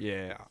like car?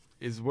 yeah.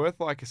 Is worth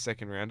like a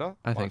second rounder.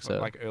 I think so.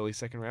 Like early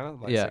second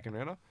rounder, Yeah. second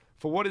rounder.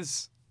 For what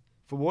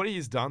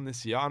he's done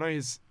this year, I know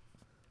he's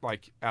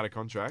like out of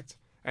contract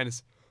and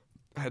has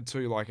had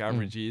 2 like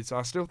average years. So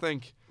I still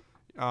think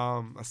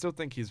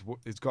he's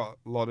got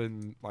a lot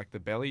in like the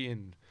belly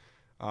and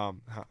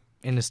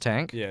In his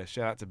tank? yeah,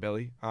 shout out to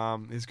Belly.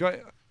 He's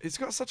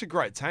got such a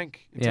great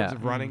tank in Yeah. terms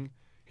of running.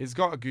 He's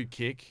got a good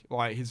kick.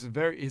 Like he's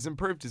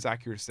improved his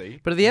accuracy.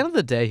 But at the end of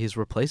the day, he's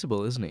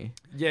replaceable, isn't he?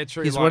 Yeah,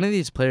 true. He's like, one of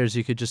these players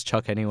you could just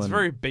chuck anyone. he's a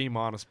very B-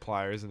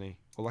 player, isn't he?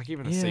 Or like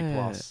even a C+.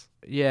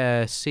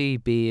 Yeah, C,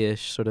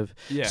 B-ish sort of.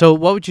 Yeah. So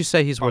what would you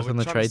say he's But worth we're on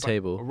the trying to trade say-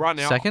 table? Right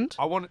now, Second?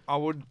 I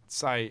would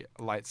say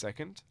late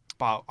second,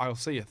 but I'll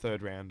see a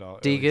third rounder. early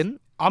Deegan?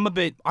 I'm a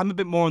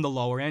bit more on the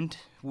lower end.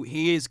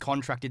 He is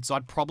contracted, so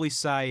I'd probably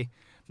say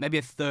maybe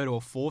a third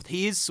or fourth.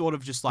 He is sort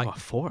of just like Oh,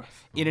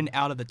 fourth. in and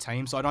out of the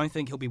team, so I don't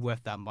think he'll be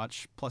worth that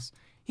much. Plus,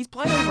 he's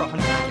played over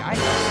 100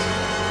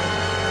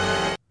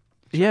 games.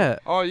 Yeah.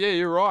 Oh yeah,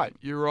 you're right.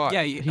 You're right.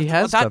 Yeah, He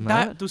has done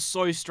that. That was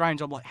so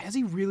strange. I'm like, has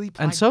he really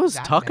played? And so is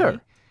that Tucker. many?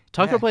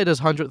 Tucker Yeah. played his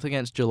 100th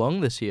against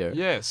Geelong this year.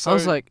 Yeah. So I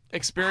was like,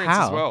 experience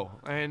how? as well.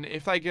 And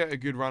if they get a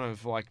good run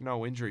of like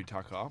no injury,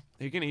 Tucker,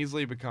 he can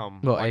easily become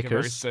Well, like a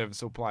very Akers.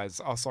 serviceable player.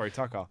 Oh, sorry,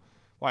 Tucker.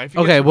 Like if he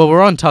Okay, gets- well,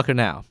 we're on Tucker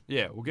now.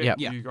 yeah, we'll get Yep.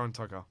 you on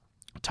Tucker.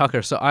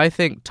 Tucker. So I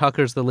think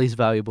Tucker's the least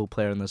valuable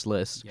player in this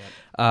list. Yep.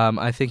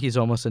 I think he's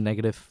almost a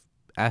negative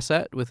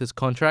asset with his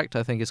contract.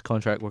 I think his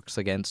contract works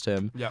against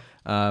him. Yep.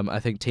 I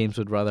think teams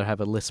would rather have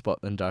a list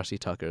spot than Darcy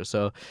Tucker.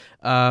 So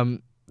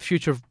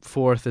future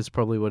fourth is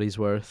probably what he's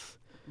worth.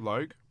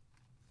 Logue.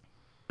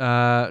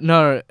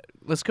 No,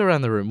 let's go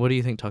around the room. What do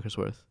you think Tucker's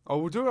worth? Oh,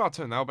 we'll do it our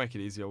turn. That'll make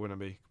it easier,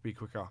 wouldn't it be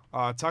quicker?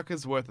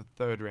 Tucker's worth a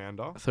third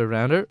rounder. Third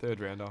rounder? Third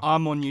rounder.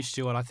 I'm on you,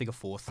 Stuart. I think a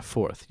fourth.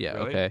 Fourth, yeah,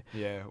 Really? okay.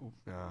 Yeah.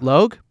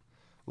 Logue?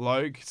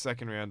 Logue,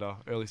 second rounder,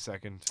 early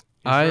second.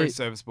 He's I- very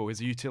serviceable. He's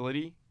a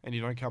utility, and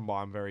you don't come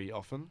by him very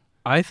often.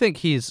 I think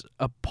he's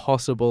a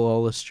possible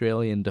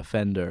All-Australian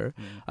defender.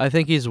 I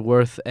think he's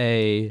worth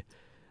a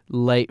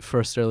late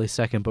first, early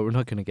second, but we're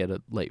not going to get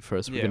a late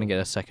first. We're Yeah. going to get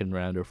a second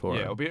rounder for Yeah,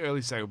 him. it'll be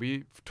early second. It'll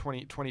be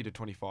 20 to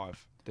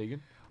 25.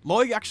 Deegan?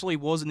 Logue actually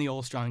was in the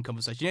All-Australian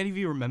conversation. Any of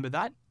you remember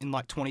that in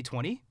like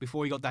 2020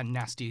 before he got that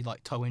nasty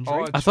like toe injury?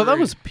 Oh, I thought that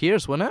true. was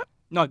Pierce, wasn't it?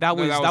 No, that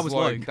was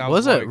Logue. That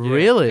Was it? Logue, yeah.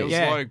 Really? It was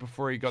Yeah. Logue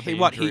before he got the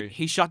What injury.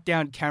 he shut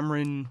down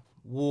Cameron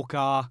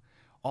Walker.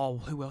 Oh,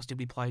 who else did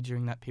we play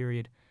during that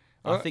period?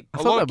 I think I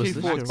a thought lot that of was key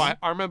this forwards, year, but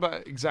I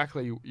remember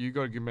exactly. You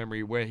got a good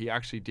memory where he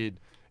actually did.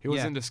 He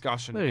was Yeah. in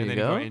discussion, There and you then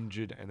go. he got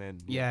injured, and then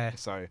Yeah.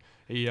 So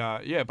he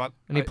but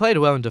And he played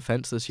well in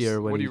defence this year.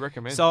 When What do he- you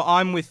recommend? so.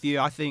 I'm with you.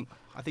 I think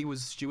it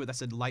was Stuart that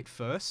said late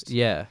first.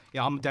 Yeah.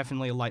 Yeah, I'm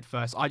definitely a late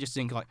first. I just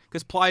think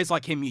because players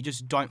like him, you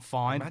just don't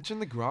find. Imagine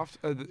the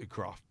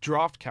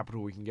draft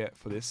capital we can get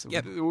for this.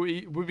 Yep.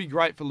 It would be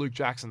great for Luke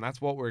Jackson.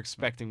 That's what we're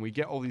expecting. We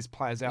get all these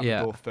players out Yeah.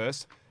 the door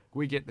first.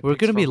 We get the We're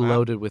going to be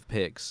loaded with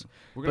picks.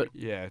 We're gonna, but-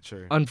 yeah,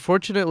 true.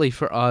 Unfortunately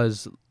for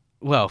us,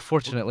 well,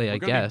 fortunately, we're I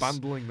gonna guess. be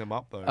bundling them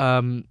up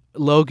though.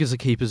 Logue is a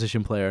key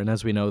position player, and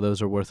as we know,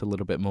 those are worth a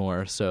little bit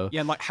more. So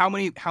Yeah, like how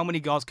many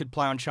guys could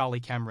play on Charlie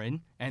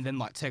Cameron and then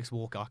like Tex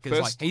Walker because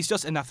like First- he's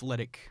just an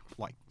athletic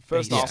like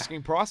First beast.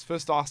 asking price,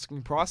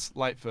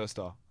 late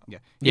firster. Yeah,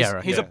 Yeah,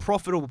 right. He's Yeah. a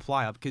profitable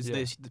player because Yeah.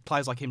 there's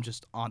players like him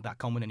just aren't that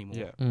common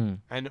anymore. Yeah.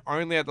 And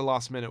only at the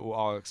last minute will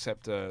I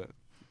accept a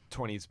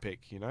 20s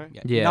pick, you know?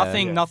 Yeah. Yeah.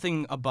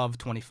 Nothing above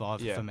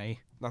 25 Yeah. for me.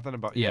 Nothing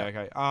about Yeah. yeah,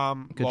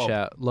 okay. good Lob.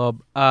 shout,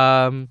 Lob.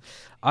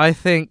 I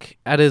think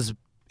at his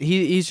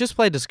he's just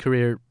played his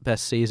career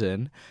best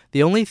season.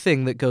 The only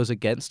thing that goes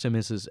against him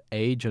is his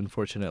age.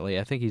 Unfortunately,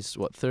 I think he's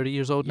 30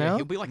 years old Yeah, now.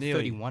 he'll be like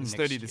Nearly. 31 He's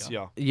next 30 this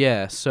year.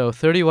 Yeah, so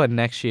 31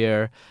 next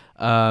year.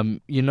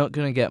 You're not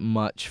going to get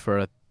much for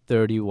a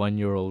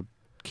 31-year-old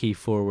key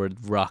forward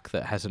ruck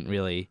that hasn't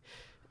really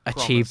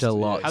achieved a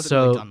Promised, lot. yeah. Hasn't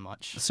So really done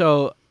much.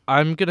 so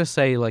I'm going to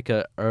say like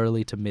a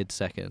early to mid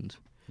second.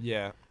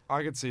 Yeah,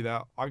 I could see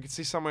that. I could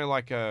see somewhere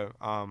like a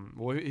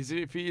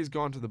if he is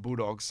gone to the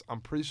Bulldogs, I'm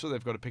pretty sure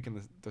they've got a pick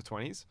in the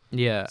 20s.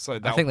 Yeah, So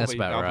I think that's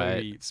about that'll right.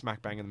 probably be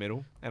smack bang in the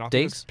middle. And I think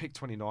Diggs? it's pick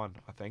 29.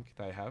 I think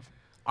they have.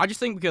 I just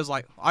think because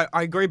like I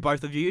agree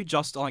both of you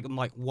just on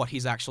like what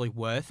he's actually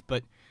worth,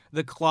 but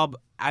the club,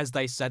 as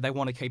they said, they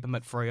want to keep him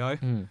at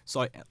Freo.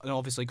 So and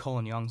obviously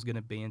Colin Young's going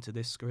to be into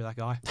this. Screw that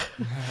guy.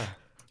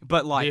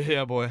 But like,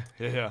 Yeah, boy.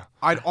 Yeah.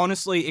 I'd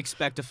honestly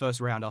expect a first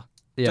rounder.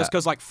 Yeah. Just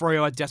because like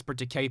Freo are desperate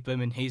to keep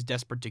him and he's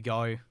desperate to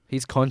go.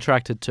 He's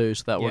contracted too,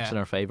 so that works Yeah. in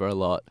our favour a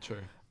lot. True.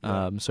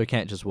 So he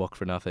can't just walk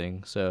for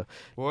nothing. So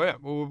Well, yeah.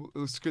 Well,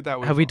 it's good that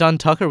have we done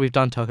Tucker? We've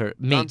done Tucker.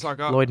 Meek.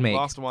 Tucker, Lloyd Meek.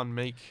 Last one,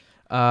 Meek.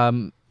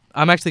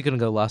 I'm actually going to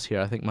go last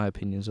here. I think my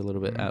opinion's a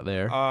little bit out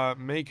there.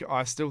 Meek,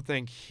 I still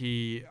think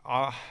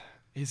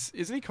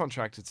isn't he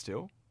contracted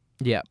still?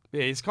 Yeah.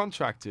 Yeah, he's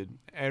contracted,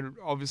 and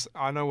obviously,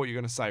 I know what you're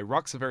going to say.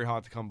 Rucks are very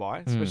hard to come by,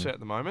 especially at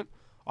the moment.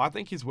 I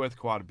think he's worth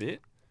quite a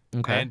bit,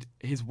 Okay. and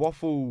his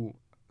waffle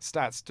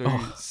stats do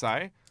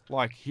say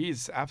like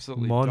he's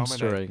absolutely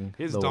Monstering dominating.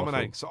 He's the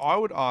dominating. waffle. So I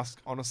would ask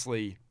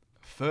honestly,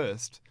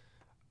 first.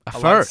 A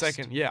late first?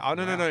 second, yeah.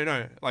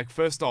 No. Like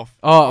first off.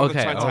 Oh, on okay.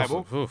 The trade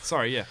table. Oof.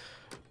 Sorry, yeah.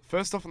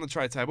 First off on the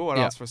trade table, I'd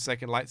Yeah. ask for a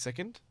second, late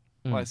second.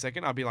 Late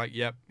second, I'd be like,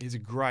 yep, he's a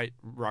great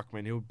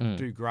ruckman. He'll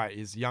do great.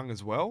 He's young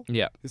as well.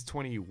 Yeah. He's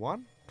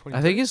 21.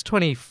 I think he's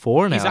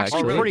 24 now. He's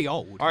actually pretty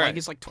old. Alright. Like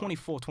he's like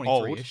 24,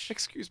 old. 23-ish.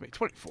 Excuse me,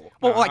 24.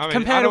 Well, No, like I mean,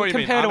 compared I know to what you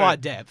mean. compared I to know. our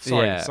depth.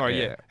 Sorry,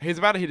 Yeah. yeah. He's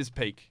about to hit his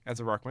peak as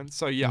a ruckman.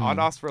 So yeah, I'd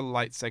ask for a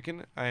late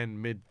second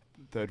and mid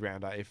third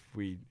rounder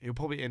he'll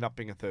probably end up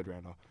being a third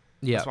rounder.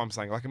 Yeah. That's what I'm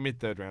saying. Like a mid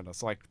third rounder.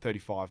 So like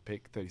 35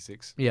 pick,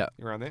 36. Yeah.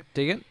 Around there.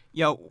 Dig it?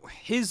 Yeah,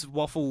 his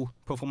waffle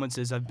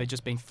performances have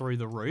just been through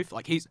the roof.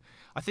 Like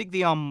I think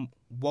the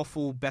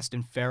waffle best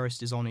and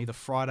fairest is on either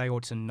Friday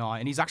or tonight,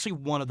 and he's actually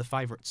one of the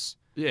favourites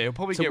Yeah, he'll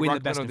probably to get win the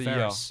ruckman best of and the year.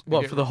 fairest.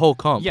 What, for the whole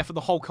comp? Yeah, for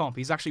the whole comp,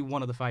 he's actually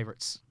one of the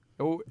favourites.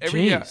 Well,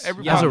 every year, Jeez.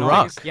 every Yeah, As a part-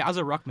 ruck. Yeah, as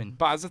a ruckman.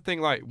 But as a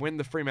thing, like when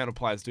the Fremantle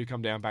players do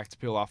come down back to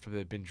Peel after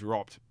they've been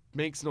dropped,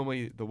 Meek's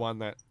normally the one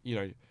that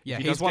Yeah, if he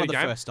he's does one get of a the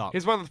game, first up.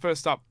 He's one of the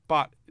first up,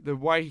 but the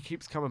way he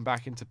keeps coming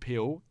back into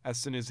Peel as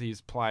soon as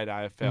he's played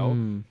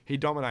AFL, he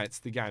dominates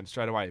the game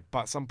straight away.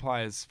 But some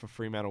players for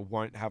Fremantle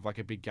won't have like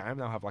a big game;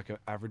 they'll have like an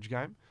average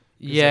game.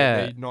 'Cause Yeah.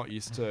 they're not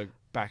used to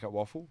back at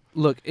waffle.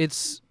 Look,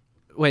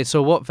 wait,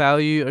 so what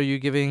value are you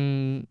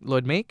giving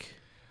Lloyd Meek?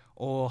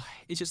 Or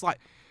it's just like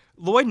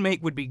Lloyd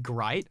Meek would be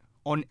great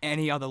on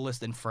any other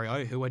list than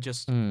Freo, who are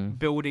just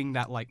building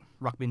that like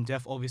ruckman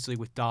depth, obviously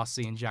with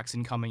Darcy and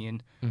Jackson coming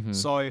in.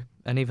 So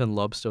And even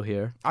Lob's still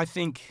here. I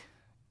think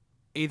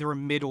either a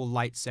mid or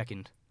late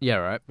second. Yeah,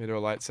 right. Mid or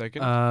late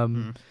second, I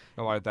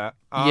like that.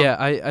 Yeah,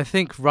 I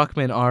think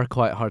ruckmen are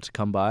quite hard to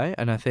come by,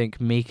 and I think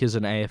Meek is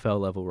an AFL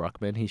level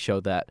ruckman. He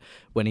showed that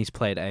when he's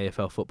played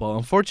AFL football.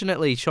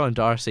 Unfortunately, Sean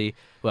Darcy,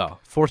 well,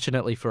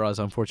 fortunately for us,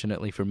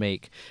 unfortunately for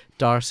Meek,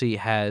 Darcy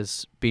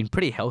has been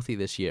pretty healthy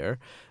this year.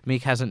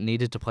 Meek hasn't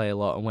needed to play a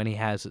lot, and when he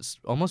has, it's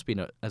almost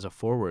been as a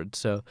forward.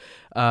 So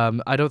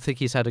I don't think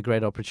he's had a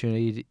great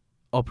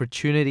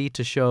opportunity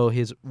to show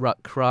his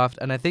ruck craft,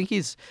 and I think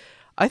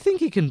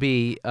he can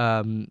be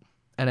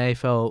an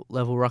AFL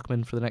level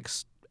ruckman for the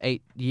next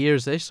 8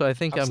 years-ish, so I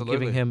think Absolutely. I'm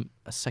giving him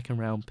a second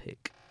round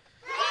pick.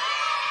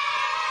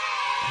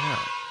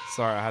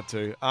 Sorry, I had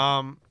to.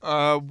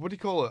 What do you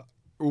call it?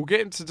 We'll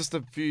get into just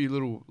a few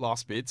little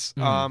last bits.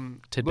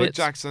 Luke Tidbits.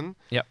 Jackson.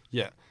 Yep.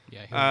 Yeah.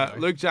 Yeah,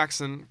 Luke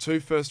Jackson, 2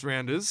 first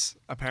rounders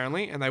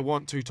apparently, and they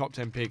want 2 top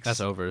 10 picks.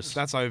 That's overs.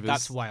 That's overs.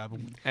 that's way over.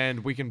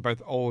 And we can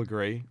both all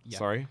agree. Yeah.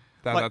 Sorry,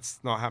 Like- that's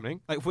not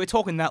happening. Like if we're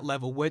talking that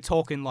level, we're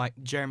talking like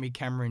Jeremy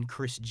Cameron,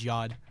 Chris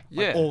Judd,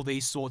 like Yeah. all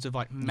these sorts of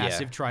like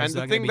massive trades And that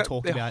the are going thing to be that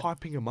talked they're about.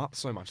 hyping him up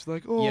so much. They're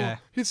like, oh, Yeah.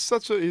 he's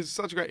such a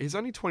great. He's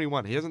only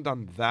 21. He hasn't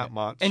done that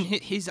much. And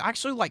he's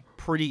actually like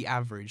pretty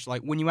average.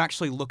 Like when you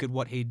actually look at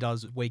what he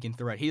does week in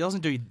through out, he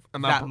doesn't do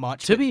that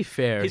much. To but be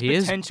fair,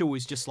 his potential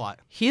is just like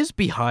he is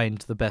behind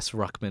the best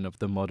ruckman of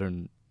the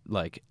modern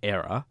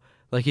era.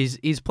 Like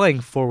he's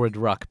playing forward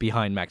ruck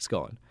behind Max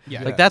Gawn.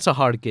 Yeah. Like that's a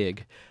hard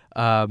gig.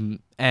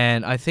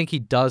 And I think he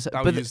does.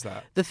 They'll but use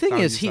that. The thing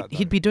They'll is, use that,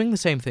 he'd though. be doing the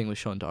same thing with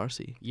Sean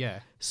Darcy. yeah.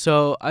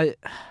 So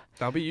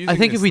They'll be using I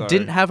think this, if we though.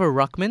 didn't have a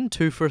ruckman,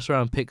 2 first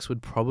round picks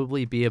would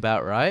probably be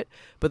about right.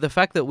 But the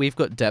fact that we've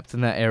got depth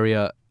in that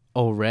area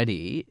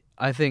already,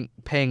 I think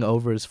paying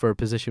overs for a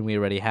position we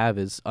already have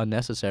is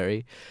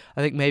unnecessary.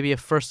 I think maybe a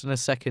first and a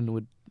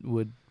second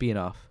would be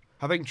enough.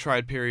 I think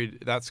trade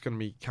period, that's going to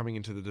be coming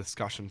into the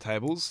discussion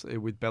tables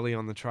with Belly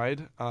on the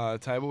trade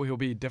table. He'll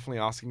be definitely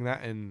asking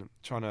that and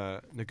trying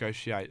to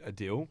negotiate a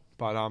deal.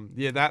 But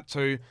yeah, that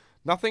too.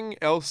 Nothing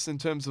else in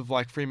terms of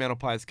like Fremantle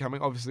players coming.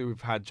 Obviously,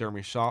 we've had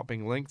Jeremy Sharp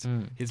being linked.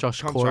 He's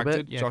Josh contracted.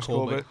 Corbett. Yeah, Josh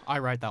Corbett. I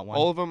rate that one.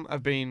 All of them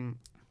have been.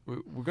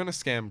 We're going to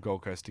scam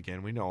Gold Coast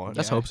again. We know it.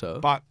 Let's hope so.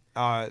 But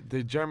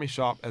the Jeremy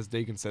Sharp, as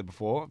Deegan said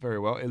before, very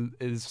well, it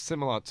is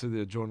similar to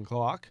the Jordan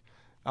Clark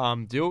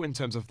deal in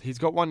terms of he's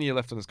got 1 year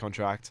left on his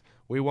contract.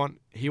 He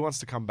wants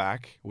to come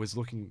back. Was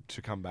looking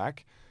to come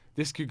back.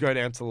 This could go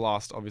down to the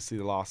last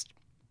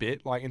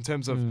bit. Like in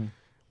terms of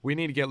we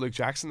need to get Luke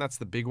Jackson. That's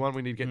the big one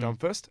we need to get done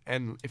first.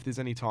 And if there's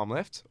any time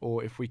left,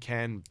 or if we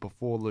can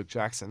before Luke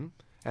Jackson,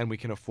 and we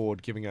can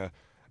afford giving a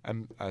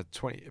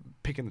 20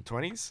 pick in the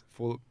 20s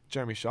for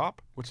Jeremy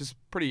Sharp, which is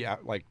pretty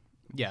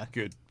yeah.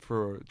 good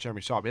for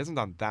Jeremy Sharp. He hasn't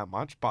done that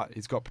much, but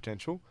he's got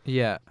potential.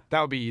 Yeah.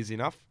 That would be easy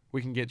enough.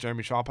 we can get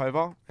Jeremy Sharp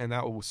over, and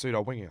that will suit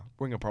our winger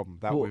problem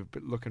that we've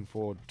been looking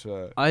forward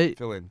to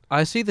fill in.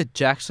 I see the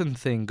Jackson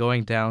thing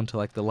going down to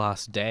like the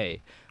last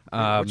day.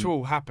 Which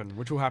will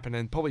happen,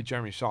 and probably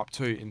Jeremy Sharp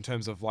too, in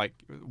terms of like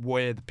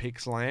where the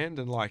picks land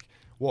and like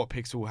what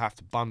picks we'll have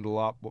to bundle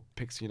up, what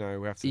picks we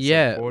have to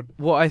send forward.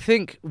 Well, I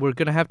think we're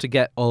gonna have to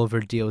get all of our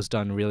deals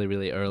done really,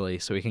 really early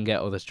so we can get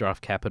all this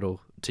draft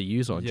capital to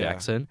use on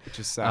Jackson, which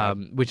is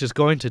sad. Which is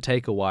going to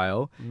take a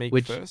while. Meek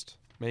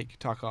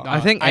Tucker. I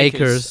think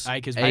Akers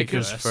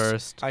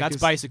first. That's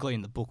basically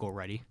in the book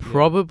already.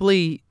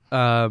 Probably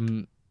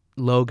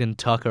Logan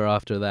Tucker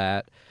after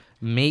that.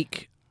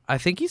 Meek, I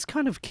think he's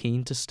kind of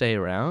keen to stay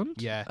around.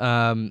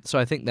 Yeah. So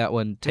I think that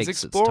one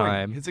takes its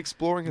time. He's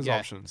exploring his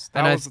options.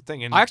 And That was the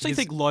thing. And I actually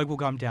think Logue will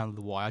come down to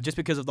the wire just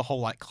because of the whole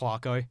like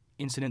Clarko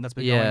incident that's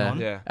been going on.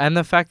 Yeah. And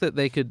the fact that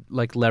they could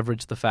like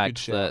leverage the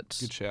fact Good that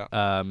shout.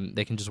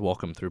 they can just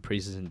walk him through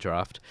preseason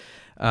draft.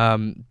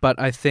 But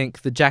I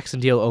think the Jackson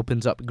deal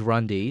opens up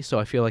Grundy, so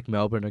I feel like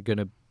Melbourne are going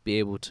to be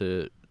able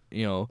to,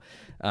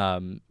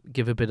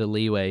 give a bit of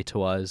leeway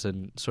to us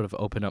and sort of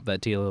open up that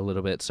deal a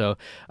little bit. So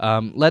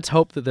let's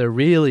hope that they're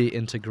really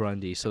into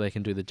Grundy so they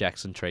can do the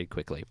Jackson trade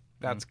quickly.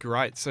 That's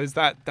great. So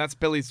that's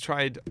Billy's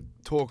trade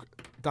talk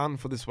done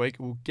for this week.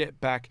 We'll get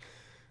back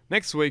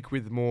next week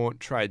with more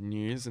trade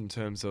news in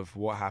terms of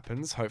what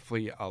happens.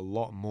 Hopefully a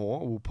lot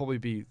more. We'll probably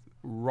be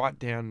right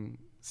down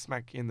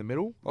smack in the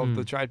middle of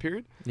the trade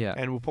period. Yeah.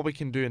 And we'll probably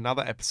can do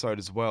another episode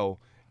as well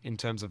in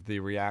terms of the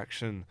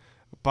reaction.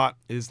 But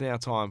it is now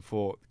time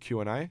for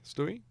Q&A,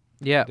 Stewie.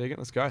 Yeah. Deegan,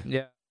 let's go.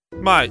 Yeah.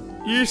 Mate,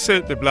 you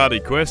sent the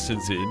bloody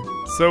questions in,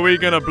 so we're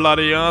going to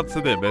bloody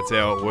answer them. That's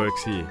how it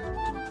works here.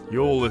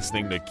 You're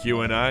listening to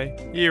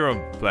Q&A here on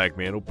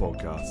Flagmantle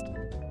Podcast.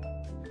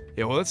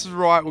 Yeah, well, this is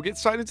right. We'll get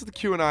straight into the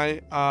Q&A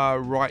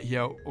right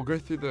here. We'll go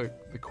through the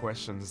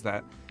questions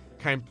that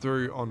came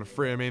through on the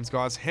Freo memes,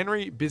 guys.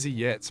 Henry Busy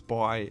Yets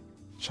by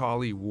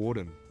Charlie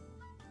Warden.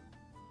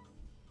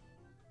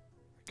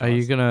 Are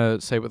you going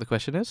to say what the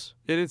question is?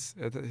 It is.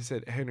 He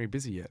said Henry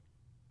Busy Yet.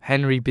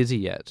 Henry Busy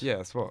Yet? Yeah,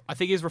 that's what. I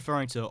think he's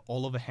referring to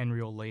Oliver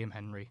Henry or Liam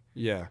Henry.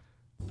 Yeah.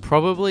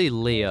 Probably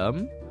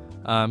Liam,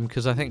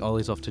 because I think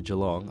Ollie's off to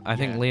Geelong. I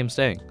think Liam's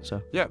staying,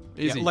 so. Yeah,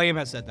 easy. Yeah, Liam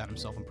has said that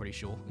himself, I'm pretty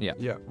sure. Yeah.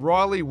 Yeah.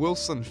 Riley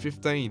Wilson,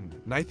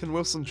 15. Nathan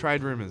Wilson,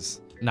 trade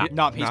rumours. He's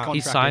contracted.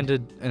 He signed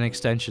an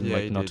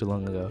extension not too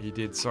long ago. He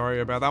did.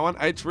 Sorry about that one.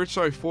 H.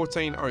 Richo,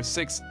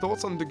 1406.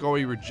 Thoughts on De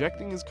Goey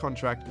rejecting his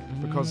contract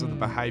because of the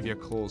behaviour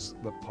clause,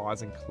 the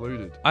Pies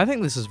included? I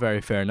think this is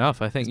very fair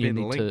enough. I think He's you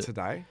been need linked to...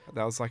 today.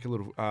 That was like a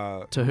little...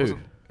 to who?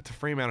 To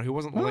Fremantle, who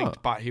wasn't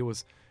linked, but he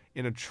was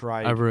in a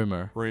trade. A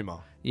rumour.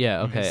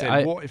 Yeah, okay. He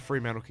said, what if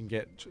Fremantle can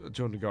get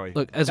Jordan De Goey?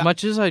 Look, as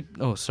much as I...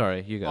 Oh,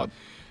 sorry, you go.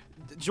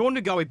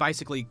 Jordan De Goey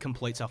basically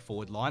completes our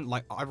forward line.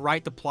 Like, I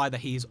rate the play that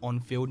he's on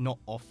field, not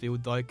off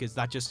field, though, because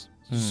that just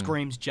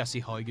screams Jesse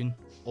Hogan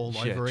all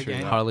over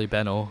again. Harley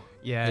Bennell.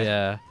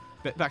 Yeah.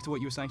 But back to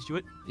what you were saying,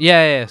 Stuart.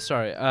 Yeah,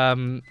 sorry.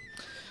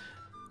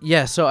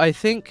 Yeah, so I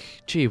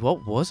think... Gee,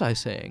 what was I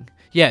saying?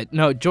 Yeah,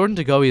 no, Jordan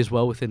De Goey is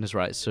well within his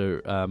rights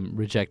to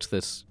reject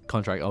this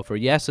contract offer.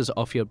 Yes, his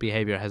off-field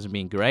behaviour hasn't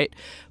been great,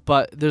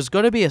 but there's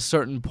got to be a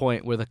certain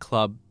point where the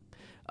club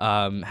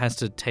has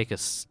to take a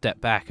step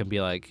back and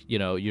be like,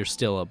 you're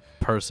still a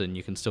person,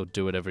 you can still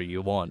do whatever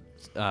you want,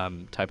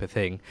 type of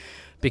thing.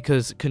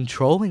 Because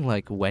controlling,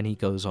 like, when he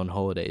goes on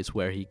holidays,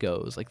 where he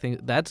goes, like,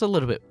 that's a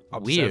little bit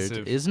Obsessive.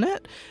 weird, isn't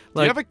it?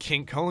 Do you have a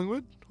kink,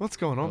 Collingwood? What's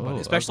going on,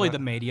 buddy? Especially the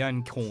media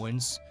and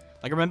Corns.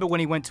 Like, remember when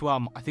he went to, I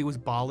think it was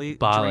Bali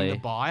during the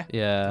bye?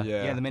 Yeah.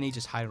 Yeah, the media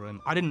just hated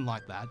him. I didn't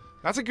like that.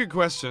 That's a good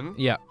question.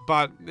 Yeah.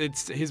 But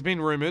he's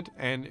been rumoured,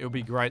 and it'll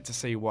be great to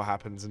see what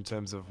happens in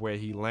terms of where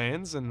he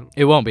lands. And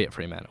it won't be at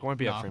Fremantle. It won't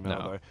be at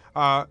Fremantle,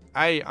 though.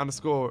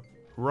 A_row_.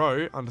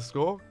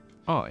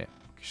 Oh, yeah.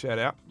 Shout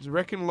out. Do you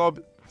reckon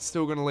Lob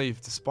still going to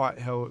leave despite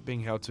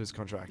being held to his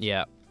contract?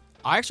 Yeah.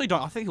 I actually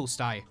don't. I think he'll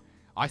stay.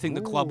 I think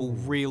the club will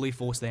really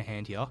force their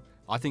hand here.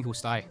 I think he'll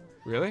stay.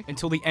 Really?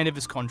 Until the end of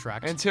his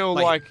contract. Until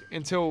the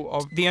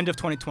end of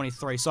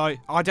 2023. So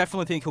I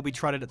definitely think he'll be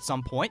traded at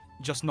some point,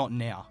 just not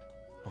now.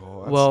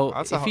 Oh,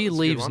 if he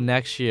leaves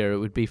next year, it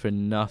would be for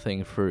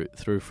nothing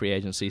through free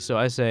agency. So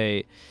I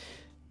say,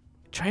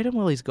 trade him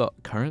while he's got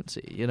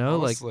currency.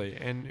 Honestly,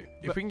 and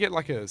if we can get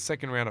like a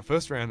second rounder,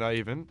 first rounder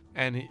even,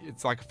 and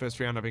it's like a first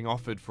rounder being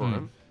offered for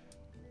him,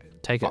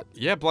 take it.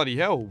 Yeah, bloody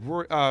hell.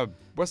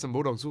 Western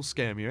Bulldogs will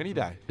scam you any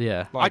day.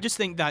 Yeah. I just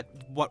think that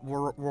what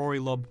Rory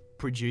Lobb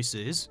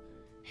produces,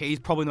 he's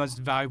probably the most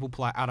valuable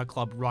player at a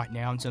club right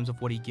now in terms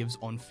of what he gives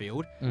on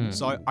field.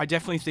 So I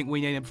definitely think we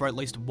need him for at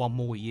least one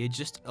more year.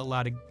 Just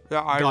allow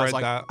guys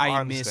like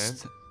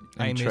Amos,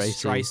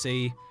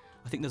 Tracy.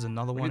 I think there's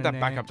another one. We need that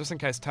backup just in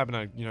case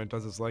Taberner,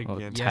 does his leg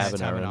again.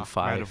 Taberner and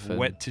Fife.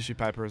 Wet tissue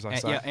paper, as I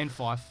say. Yeah, and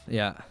Fife.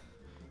 Yeah.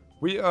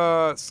 We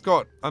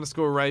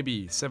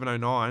Scott_Raby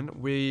 709.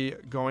 We're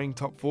going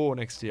top 4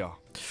 next year.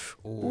 It's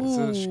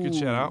a good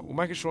shout out. We'll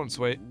make it short and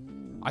sweet.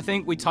 I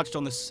think we touched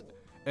on this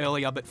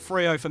earlier, but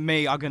Freo for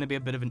me are going to be a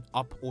bit of an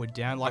up or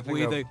down. Like think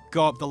we they'll- either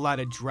go up the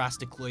ladder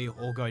drastically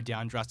or go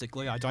down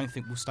drastically. I don't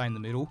think we'll stay in the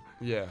middle.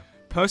 Yeah.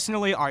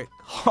 Personally, I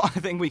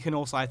think we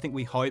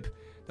hope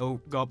they'll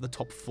go up the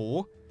top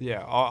 4.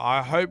 Yeah,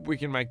 I hope we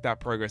can make that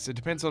progress. It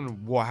depends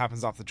on what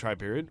happens after the trade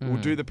period. We'll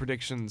do the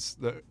predictions,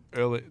 the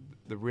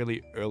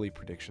really early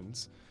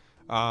predictions,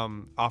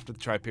 after the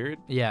trade period.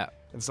 Yeah.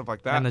 And stuff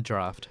like that. And the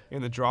draft.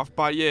 In the draft.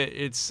 But yeah,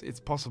 it's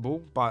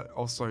possible, but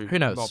also Who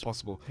knows? not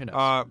possible. Who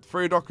knows?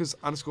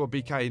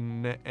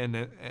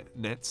 FreeDockers_BK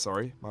net,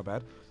 sorry, my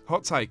bad.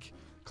 Hot take.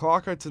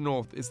 Clarko to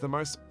North is the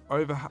most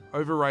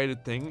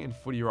overrated thing in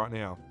footy right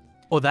now.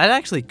 Oh, that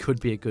actually could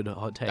be a good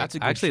hot take. That's a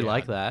good I actually shout.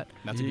 like that.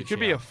 That's a It good could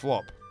be a shout.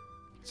 flop.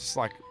 Just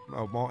like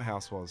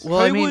Malthouse was. Well,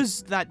 Who I mean,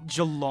 was that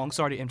Geelong?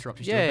 Sorry to interrupt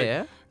you. Stuart, Yeah, but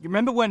yeah. You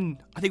remember when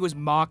I think it was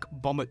Mark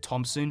Bombert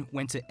Thompson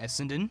went to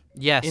Essendon?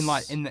 Yes.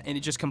 And it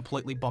just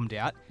completely bombed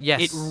out.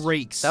 Yes. It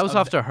reeks. That was of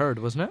after Hurd,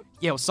 wasn't it?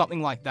 Yeah, it was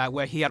something like that,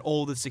 where he had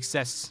all the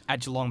success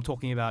at Geelong. I'm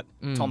talking about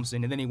Mm.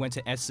 Thompson, and then he went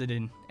to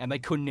Essendon, and they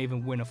couldn't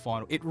even win a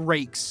final. It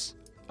reeks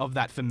of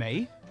that for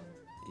me.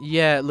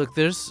 Yeah, look,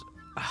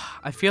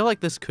 I feel like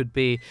this could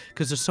be,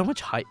 because there's so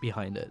much hype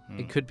behind it.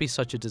 It could be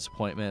such a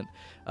disappointment.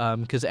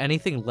 Because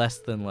anything less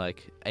than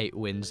like 8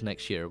 wins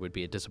next year would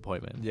be a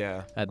disappointment.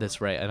 Yeah. At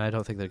this rate, and I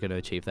don't think they're going to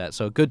achieve that.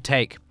 So good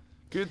take.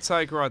 Good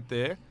take right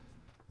there.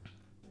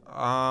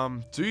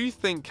 Do you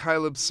think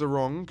Caleb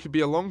Sarong could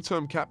be a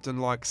long-term captain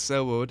like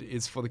Selwood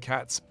is for the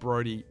Cats?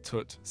 Brody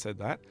Tut said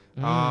that.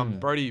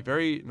 Brody,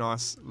 very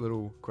nice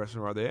little question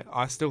right there.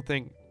 I still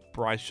think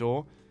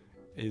Brayshaw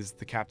is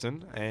the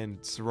captain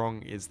and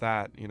Sarong is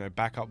that,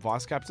 backup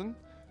vice captain.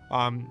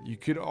 You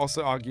could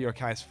also argue a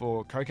case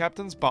for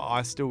co-captains, but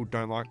I still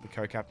don't like the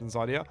co-captains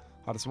idea.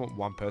 I just want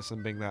one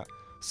person being that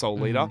sole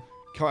leader.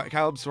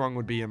 Caleb Sarong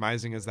would be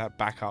amazing as that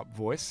backup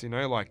voice,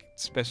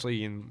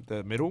 especially in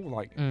the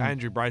middle.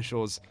 Andrew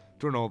Brayshaw's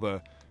doing all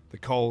the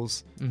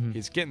calls.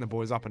 He's getting the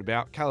boys up and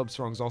about. Caleb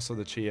Sarong's also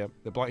the cheer.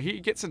 The bloke, he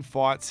gets in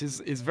fights. He's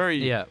very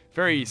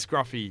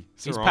scruffy.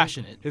 He's Sarong.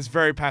 passionate. He's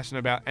very passionate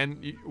about.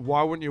 And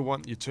why wouldn't you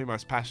want your two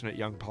most passionate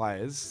young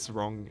players,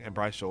 Sarong and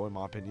Brayshaw, in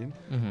my opinion,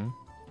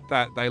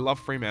 that they love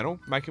Fremantle?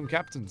 Make them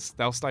captains.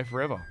 They'll stay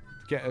forever.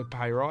 Get a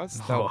pay rise.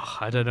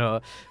 I don't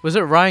know. Was it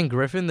Ryan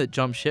Griffin that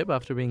jumped ship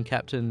after being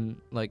captain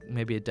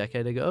maybe a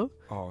decade ago?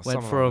 Oh, went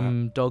something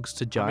from like Dogs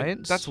to that. I mean,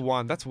 Giants? that's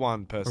one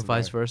person. or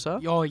vice though.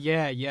 versa? Oh,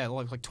 yeah,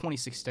 like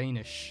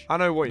 2016-ish. I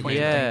know what you mean.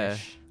 Yeah.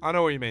 I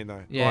know what you mean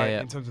though. Yeah,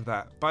 yeah. In terms of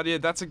that. But yeah,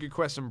 that's a good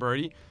question,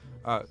 Brody.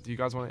 Do you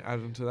guys want to add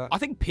into that? I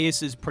think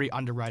Pierce is pretty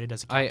underrated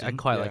as a captain. I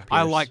quite Yeah. like Pierce.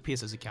 I like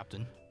Pierce as a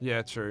captain.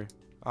 Yeah, true.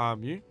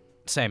 You?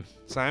 Same.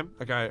 Same?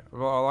 Okay.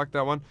 Well, I like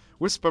that one.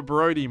 Whisper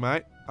Brody,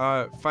 mate.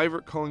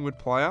 Favorite Collingwood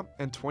player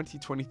and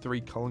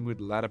 2023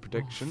 Collingwood ladder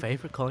prediction.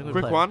 Favorite Collingwood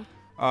Quick player? one.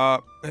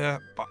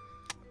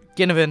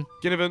 Ginnivan.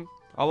 Ginnivan.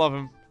 I love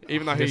him,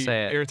 even though he Just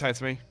say it.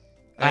 irritates me.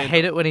 I And-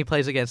 hate it when he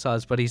plays against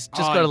us, but he's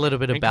just got a little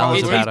bit of and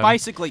balance Collingwood- He's about him.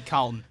 basically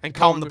Carlton. And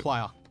Carlton the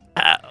Collingwood-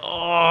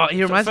 player.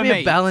 He reminds for me me.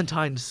 of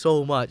Ballantyne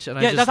so much, and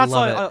I Yeah, just that's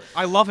love why it.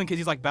 I love him because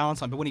he's like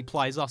Ballantyne, but when he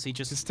plays us, he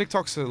just... His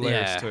TikTok's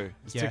hilarious Yeah. too.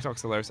 His Yeah.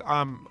 TikTok's hilarious.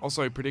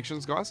 Also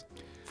predictions, guys.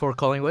 For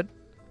Collingwood?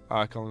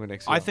 Collingwood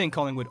next year. I think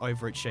Collingwood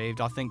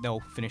overachieved. I think they'll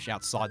finish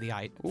outside the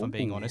 8, if I'm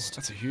being Ooh, honest.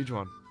 That's a huge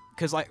one.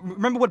 Because,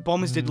 remember what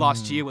Bombers did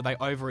last year where they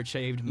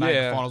overachieved, made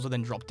Yeah. the finals, and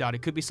then dropped out?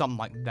 It could be something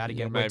like that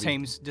again, where maybe.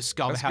 teams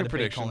discover That's a how good to beat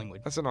prediction.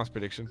 Collingwood. That's a nice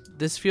prediction.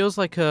 This feels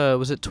like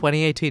was it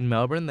 2018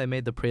 Melbourne? They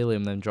made the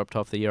prelim, then dropped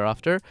off the year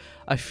after.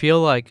 I feel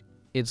like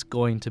it's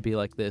going to be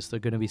like this. They're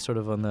going to be sort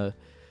of on the,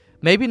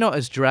 maybe not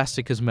as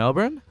drastic as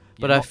Melbourne,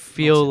 but I not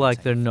feel like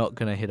 17th. they're not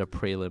going to hit a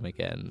prelim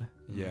again.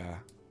 Yeah.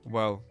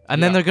 Well.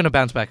 And then they're going to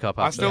bounce back up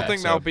after I still that,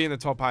 think so- they'll be in the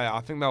top 8.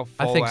 I think they'll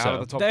fall think out so. of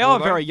the top They 4. are a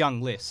though. very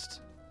young list.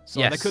 So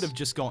they Yes. could have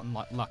just gotten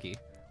lucky,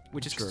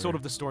 which is True. sort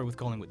of the story with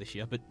Collingwood this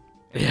year, but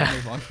Yeah.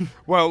 move on.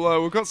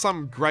 Well, we've got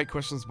some great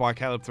questions by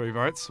Caleb 3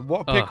 votes.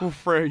 What pick will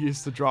Freo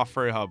use to draft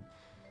Freo Hub?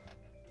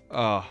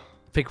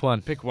 Pick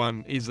one. Pick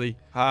one easily.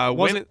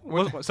 Wasn't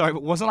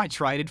I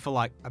traded for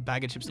like a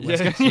bag of chips to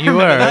West Yeah. Coast? You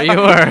were,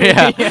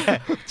 yeah. Yeah.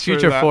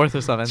 Future that. fourth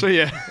or something. So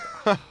yeah.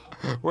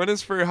 When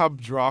is Freo Hub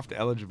draft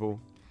eligible?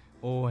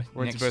 Or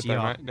When's next your birthday,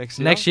 year. mate? Next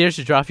year. Next year's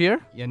your draft year?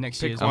 Yeah, next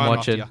Pick year's one. I'm draft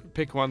watching. year.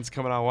 Pick one's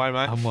coming our way,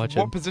 mate. I'm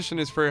watching. What position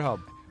is Freo Hub?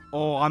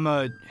 Oh, I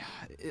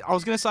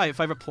was going to say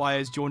favourite player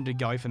is Jordan De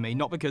Go for me,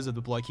 not because of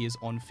the bloke he is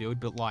on field,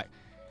 but like,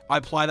 I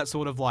play that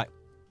sort of like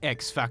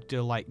X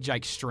factor, like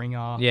Jake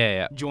Stringer,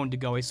 Yeah, Jordan De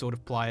Go sort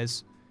of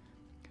players.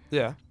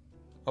 Yeah.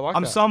 I like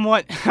I'm that.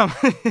 somewhat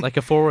like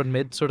a forward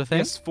mid sort of thing?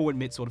 yes, forward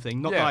mid sort of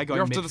thing. Not yeah, that I go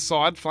you're off mid. to the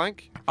side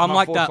flank. I'm half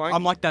like forward that. flank.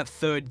 I'm like that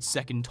third,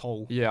 second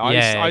tall. Yeah,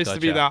 I used to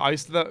be gotcha. that. I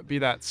used to be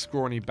that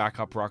scrawny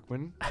backup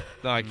ruckman,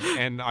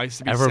 and I used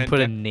to be Ever sent put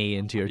a down- knee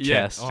into your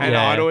yeah, chest? and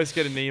yeah. I'd always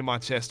get a knee in my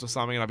chest or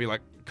something, and I'd be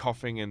like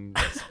coughing and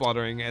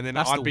spluttering, and then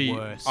That's I'd the be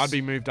worst. I'd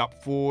be moved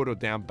up forward or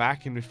down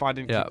back, and if I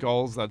didn't Yeah. kick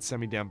goals, they'd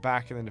send me down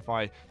back, and then if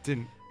I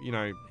didn't,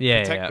 Yeah,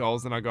 protect yeah.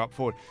 goals, then I go up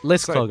forward.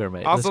 List clogger,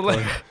 mate. I was, List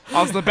the, clogger.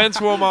 I was the bench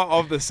warmer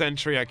of the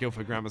century at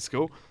Guildford Grammar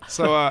School.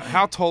 So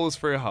how tall is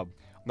Freo Hub?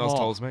 Not as Oh.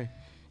 tall as me.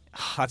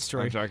 That's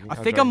true. I'm joking, I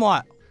I'm think joking. I'm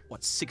like,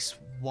 what,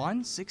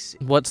 6'1", 6...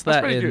 What's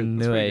that pretty in good,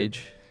 that's new pretty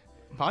age?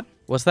 Pardon?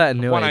 What's that in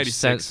new age?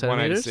 186,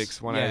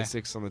 Centimeters?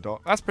 186 on the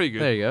dot. That's pretty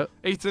good. There you go.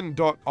 Ethan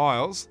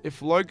Isles,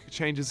 if Logue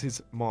changes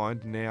his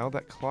mind now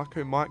that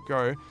Clarko might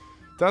go,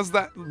 does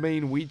that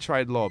mean we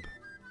trade Lob?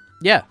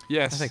 Yeah.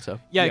 Yes. I think so.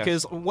 Yeah, Yes.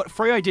 because what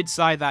Freo did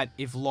say that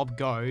if Lob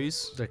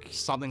goes, Like,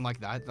 something like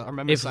that. I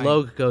remember if saying...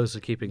 Logue goes, they're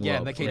keeping Yeah,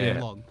 Logue. they're keeping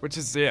Yeah. Lob. Which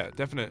is, yeah,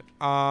 definite.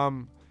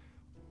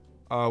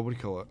 What do you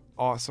call it?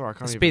 Oh, sorry, I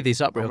can't Speed even.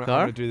 these up, real I'm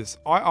car. going to do this.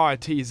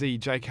 IITZ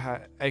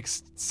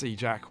JKXC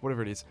Jack,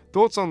 whatever it is.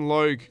 Thoughts on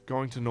Logue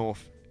going to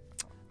North?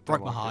 Broke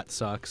Don't my like heart. it.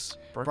 Sucks.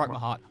 Broke my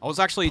heart. I was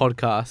actually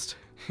Podcast.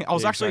 I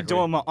was Yeah, actually exactly.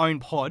 doing my own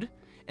pod,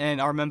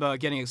 and I remember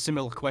getting a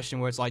similar question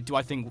where it's like, do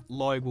I think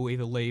Logue will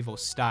either leave or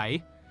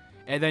stay?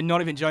 And then, not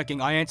even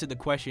joking, I answered the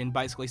question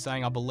basically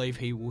saying I believe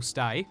he will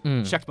stay.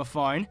 Checked my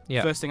phone.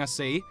 Yeah. First thing I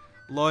see,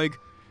 Logue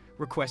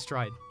request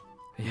trade.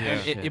 Yeah.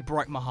 It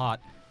broke my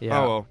heart. Yeah.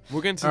 Oh well,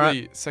 we'll get into All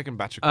the second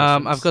batch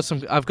of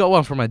questions. I've got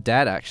one from my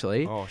dad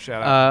actually. Oh,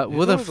 shout out! He's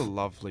will the always a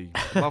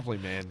lovely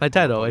man. My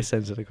dad always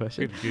sends it a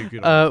question. Good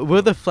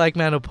Will the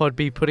Flagmantle pod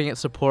be putting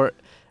its support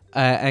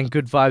and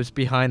good vibes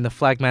behind the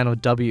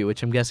Flagmantle W,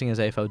 which I'm guessing is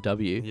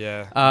AFLW?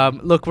 Yeah.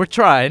 Look, we're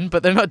trying,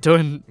 but they're not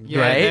doing Yeah,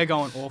 great. they're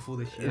going awful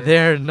this year.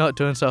 They're not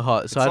doing so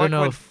hot. So It's I don't like know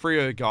when if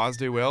Freo guys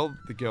do well,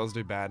 the girls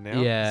do bad now.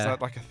 Yeah. Is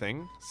that like a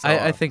thing? So,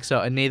 I think so,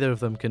 and neither of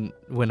them can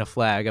win a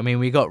flag. I mean,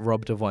 we got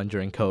robbed of one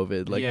during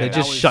COVID. Like Yeah, they that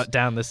just was- shut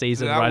down the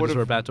season right as would've-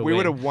 we're about to we win.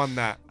 would have won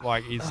that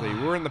like easily. We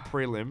were in the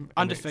prelim. and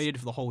Undefeated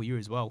for the whole year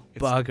as well.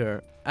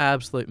 Bugger,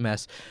 absolute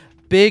mess.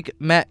 Big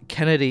Matt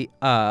Kennedy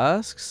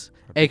asks,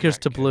 Acres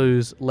Matt to Kennedy.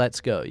 Blues,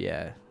 let's go.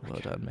 Yeah, well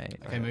done, mate.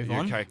 Okay, move Yeah,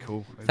 on. Okay,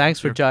 cool. Thanks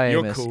for Jai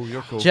You're Amos. cool.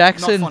 You're cool.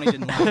 Jackson Not funny,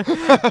 didn't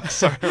laugh.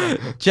 Sorry.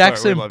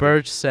 Jackson Sorry, we love you.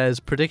 Birch says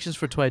predictions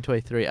for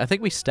 2023. I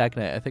think we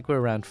stagnate. I think we're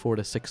around 4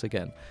 to 6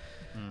 again.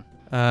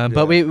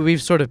 But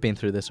we've sort of been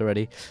through this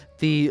already.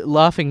 The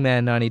Laughing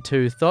Man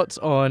 92 thoughts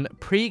on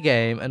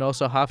pre-game and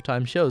also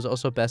halftime shows.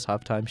 Also best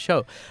halftime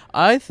show.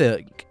 I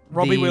think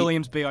Robbie the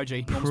Williams, BIG.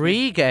 Norm Smith.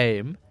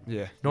 pre-game.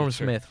 Yeah. Norm you're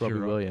Smith, true. Robbie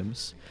You're right.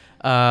 Williams.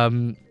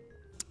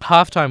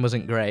 Halftime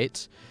wasn't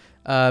great.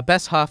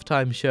 Best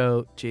halftime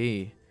show.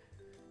 Gee.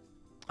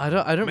 I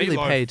don't really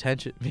Meatloaf. pay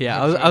attention.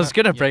 Yeah, I was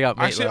gonna bring up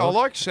Actually, I Meatloaf.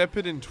 like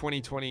Shepherd in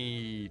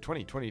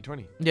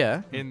 2020.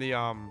 Yeah. In the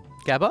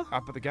Gabba?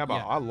 up at the Gabba.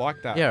 Yeah. I like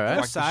that. Yeah, I right. like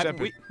That's the sad.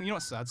 Shepherd. You know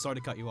what's sad? Sorry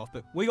to cut you off,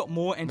 but we got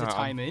more No,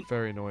 entertainment. I'm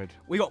very annoyed.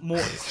 We got more.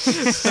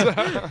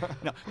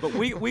 No, but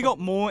we got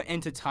more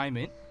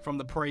entertainment from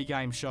the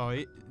pre-game show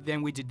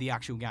than we did the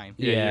actual game.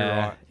 Yeah,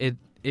 you're right.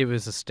 It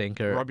was a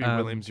stinker. Robbie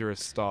Williams, you're a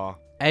star.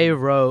 A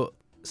Row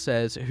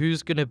says,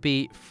 who's gonna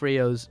be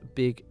Freo's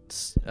big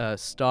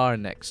star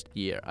next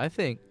year? I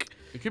think.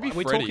 It could be Are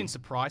we Freddie. talking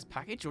surprise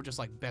package or just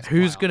like best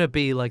Who's player? gonna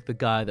be like the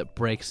guy that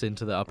breaks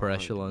into the upper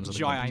echelons of the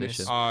Jai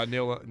Amos.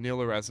 competition?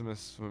 Neil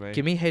Erasmus for me.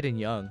 Give me Hayden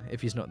Young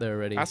if he's not there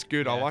already. That's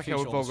good. I Yeah, like how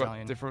we've future all got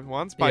Australian. different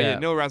ones. But yeah, Yeah.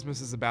 Neil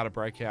Erasmus is about to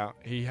break out.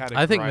 He had a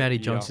I think great Matty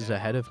year. Johnson's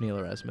ahead of Neil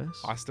Erasmus.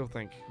 I still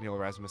think Neil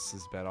Erasmus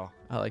is better.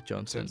 I like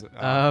Johnson. terms of,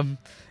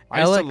 I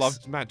Alex, used to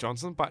love Matt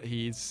Johnson, but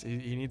he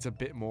needs a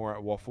bit more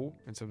at waffle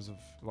in terms of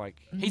like.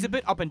 He's a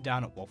bit up and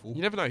down at waffle.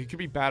 You never know. He could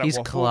be bad he's at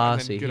waffle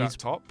classy. and then good He's at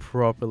top.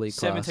 properly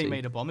classy.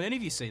 17-meter bomb. Did any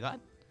of you see that?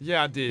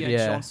 Yeah, I did.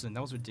 Yeah. Johnson. That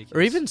was ridiculous.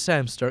 Or even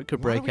Sam Sturt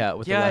could Why break we- out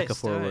with the Yeah, lack of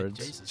Sturt, forwards.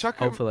 Jesus.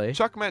 Hopefully.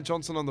 Chuck Matt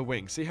Johnson on the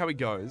wing. See how he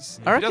goes.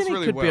 If I he reckon does he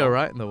really could well, be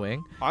alright in the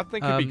wing. I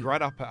think he'd be Um,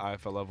 great up at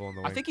AFL level on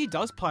the wing. I think he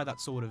does play that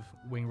sort of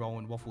wing role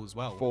in waffle as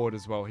well. Forward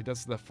as well. He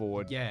does the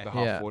forward, Yeah. the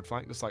half Yeah. forward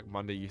flank, just like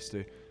Mundy used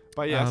to.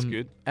 But yeah, that's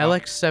good.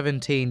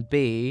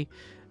 LX17B.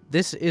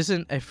 This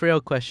isn't a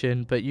Freo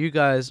question, but you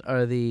guys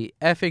are the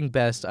effing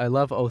best. I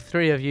love all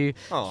three of you.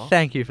 Aw.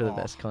 Thank you for the Aw.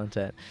 best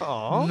content.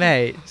 Aw.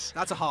 Mate,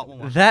 That's a heart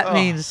one. that Oh.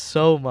 means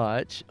so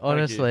much.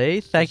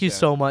 Honestly, thank you Appreciate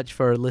so much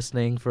for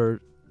listening,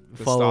 for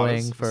The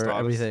following, starters, the for starters.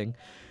 everything.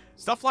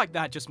 Stuff like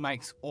that just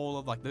makes all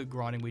of like the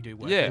grinding we do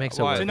worth. Yeah, it. Makes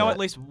it like, worth To know it. at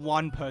least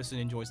one person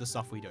enjoys the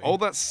stuff we do. all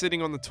that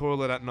sitting on the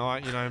toilet at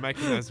night, you know,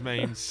 making those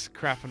memes,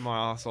 crapping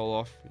my asshole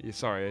off. Yeah,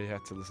 sorry, you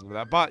had to listen to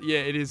that. But yeah,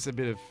 it is a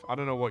bit of, I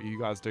don't know what you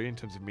guys do in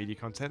terms of media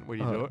content. Where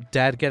do you do it?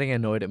 Dad getting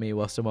annoyed at me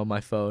whilst I'm on my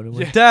phone. I'm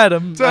like, Yeah. Dad,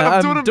 I'm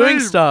Dad, I'm doing a meme.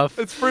 stuff.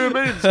 It's free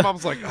memes.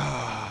 Mum's like,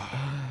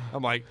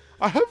 I'm like,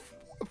 I have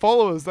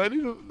followers. They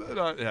need to.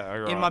 Yeah, all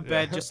right, in my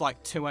bed, yeah. just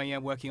like 2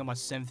 a.m. working on my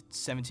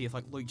 70th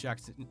like Luke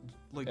Jackson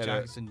Edit.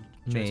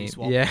 jersey Me,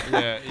 swap.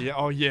 yeah. Yeah.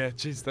 Oh yeah.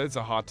 Jeez, those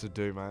are hard to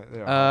do, mate.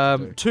 They are hard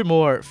to do. Two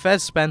more.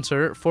 Fez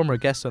Spencer, former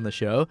guest on the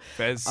show.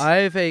 Fez. I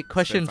have a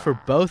question for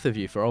Spencer. both of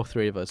you, for all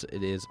three of us.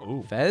 It is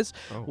Ooh. Fez.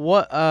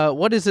 Oh.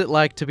 What is it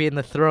like to be in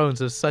the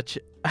thrones of such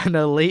an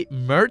elite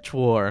merch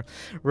war?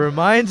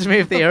 Reminds me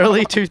of the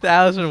early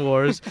 2000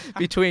 wars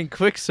between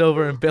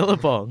Quicksilver and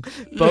Billabong,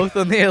 both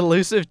on the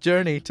elusive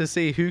journey to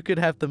see who could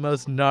have the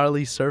most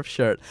gnarly surf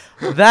shirt.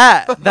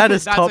 That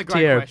is That's top a great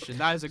tier. question.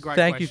 That is a great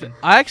Thank question. you.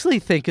 I actually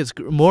think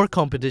more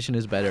competition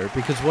is better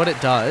because what it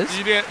does.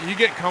 You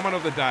get comment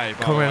of the day.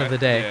 Comment of the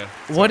day. Yeah,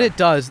 what it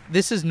does.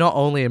 This is not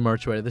only in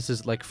merch wear. This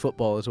is like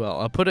football as well.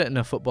 I'll put it in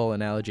a football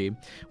analogy.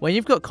 When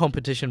you've got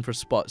competition for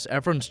spots,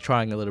 everyone's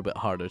trying a little bit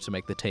harder to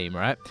make the team,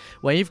 right?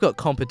 When you've got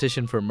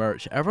competition for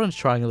merch, everyone's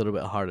trying a little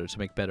bit harder to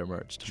make better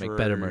merch, make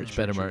better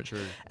merch.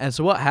 And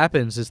so what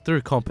happens is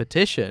through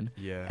competition,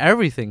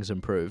 everything's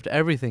improved.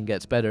 Everything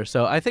gets better.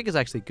 So I think it's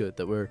actually good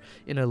that we're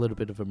in a little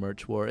bit of a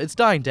merch war. It's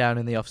dying down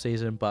in the off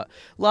season, but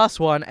last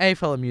one,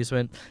 AFL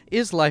amusement.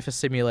 Is life a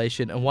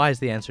simulation? And why is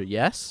the answer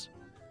yes?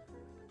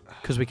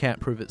 Because we can't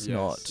prove it's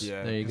not.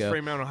 Yeah. There you go.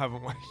 Fremantle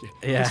haven't won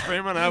yet. Yeah.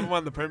 Fremantle haven't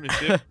won the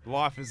premiership.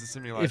 Life is a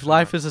simulation. If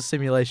life is a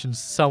simulation,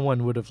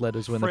 someone would have let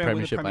us win the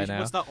premiership by now.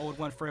 What's that old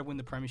one? Freo win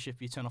the premiership,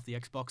 you turn off the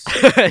Xbox.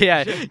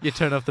 Yeah, you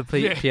turn off the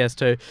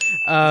PS2. Is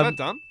that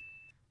done?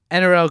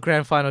 NRL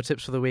Grand Final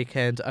tips for the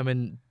weekend. I'm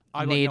in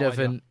need of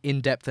idea. an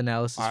in-depth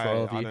analysis for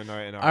all of you. I don't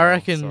know. I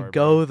reckon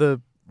go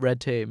the red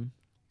team.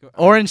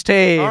 Orange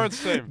team.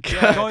 Orange team.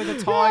 Go the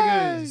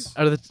Tigers.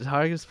 Are the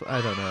Tigers?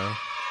 I don't know.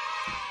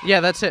 Yeah,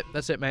 that's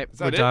it, mate.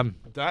 We're done.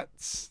 That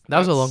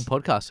was a long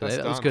podcast today.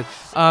 That was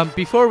good.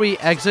 Before we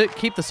exit,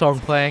 keep the song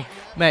playing.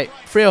 Mate,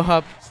 Freo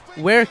Hub,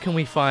 where can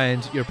we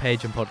find your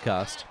page and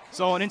podcast?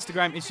 So on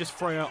Instagram, it's just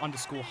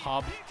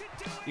Freo_Hub.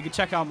 You can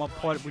check out my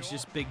pod, which is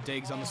just Big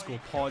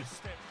Digs_pod.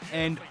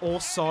 And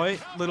also,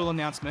 little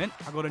announcement,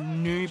 I got a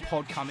new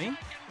pod coming,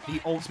 the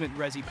Ultimate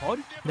Resi Pod.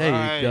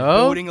 There you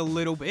go. Building a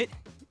little bit.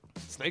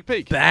 Sneak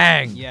peek.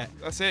 Bang. Yeah.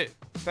 That's it.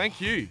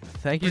 Thank you.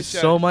 Thank you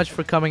so much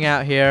for coming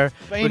out here.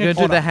 We're going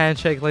to do the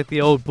handshake like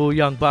the old Bull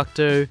Young Buck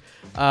do.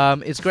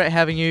 It's great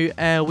having you,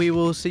 and we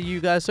will see you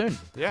guys soon.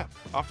 Yeah.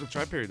 After the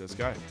trade period, let's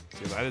go.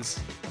 See you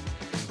later.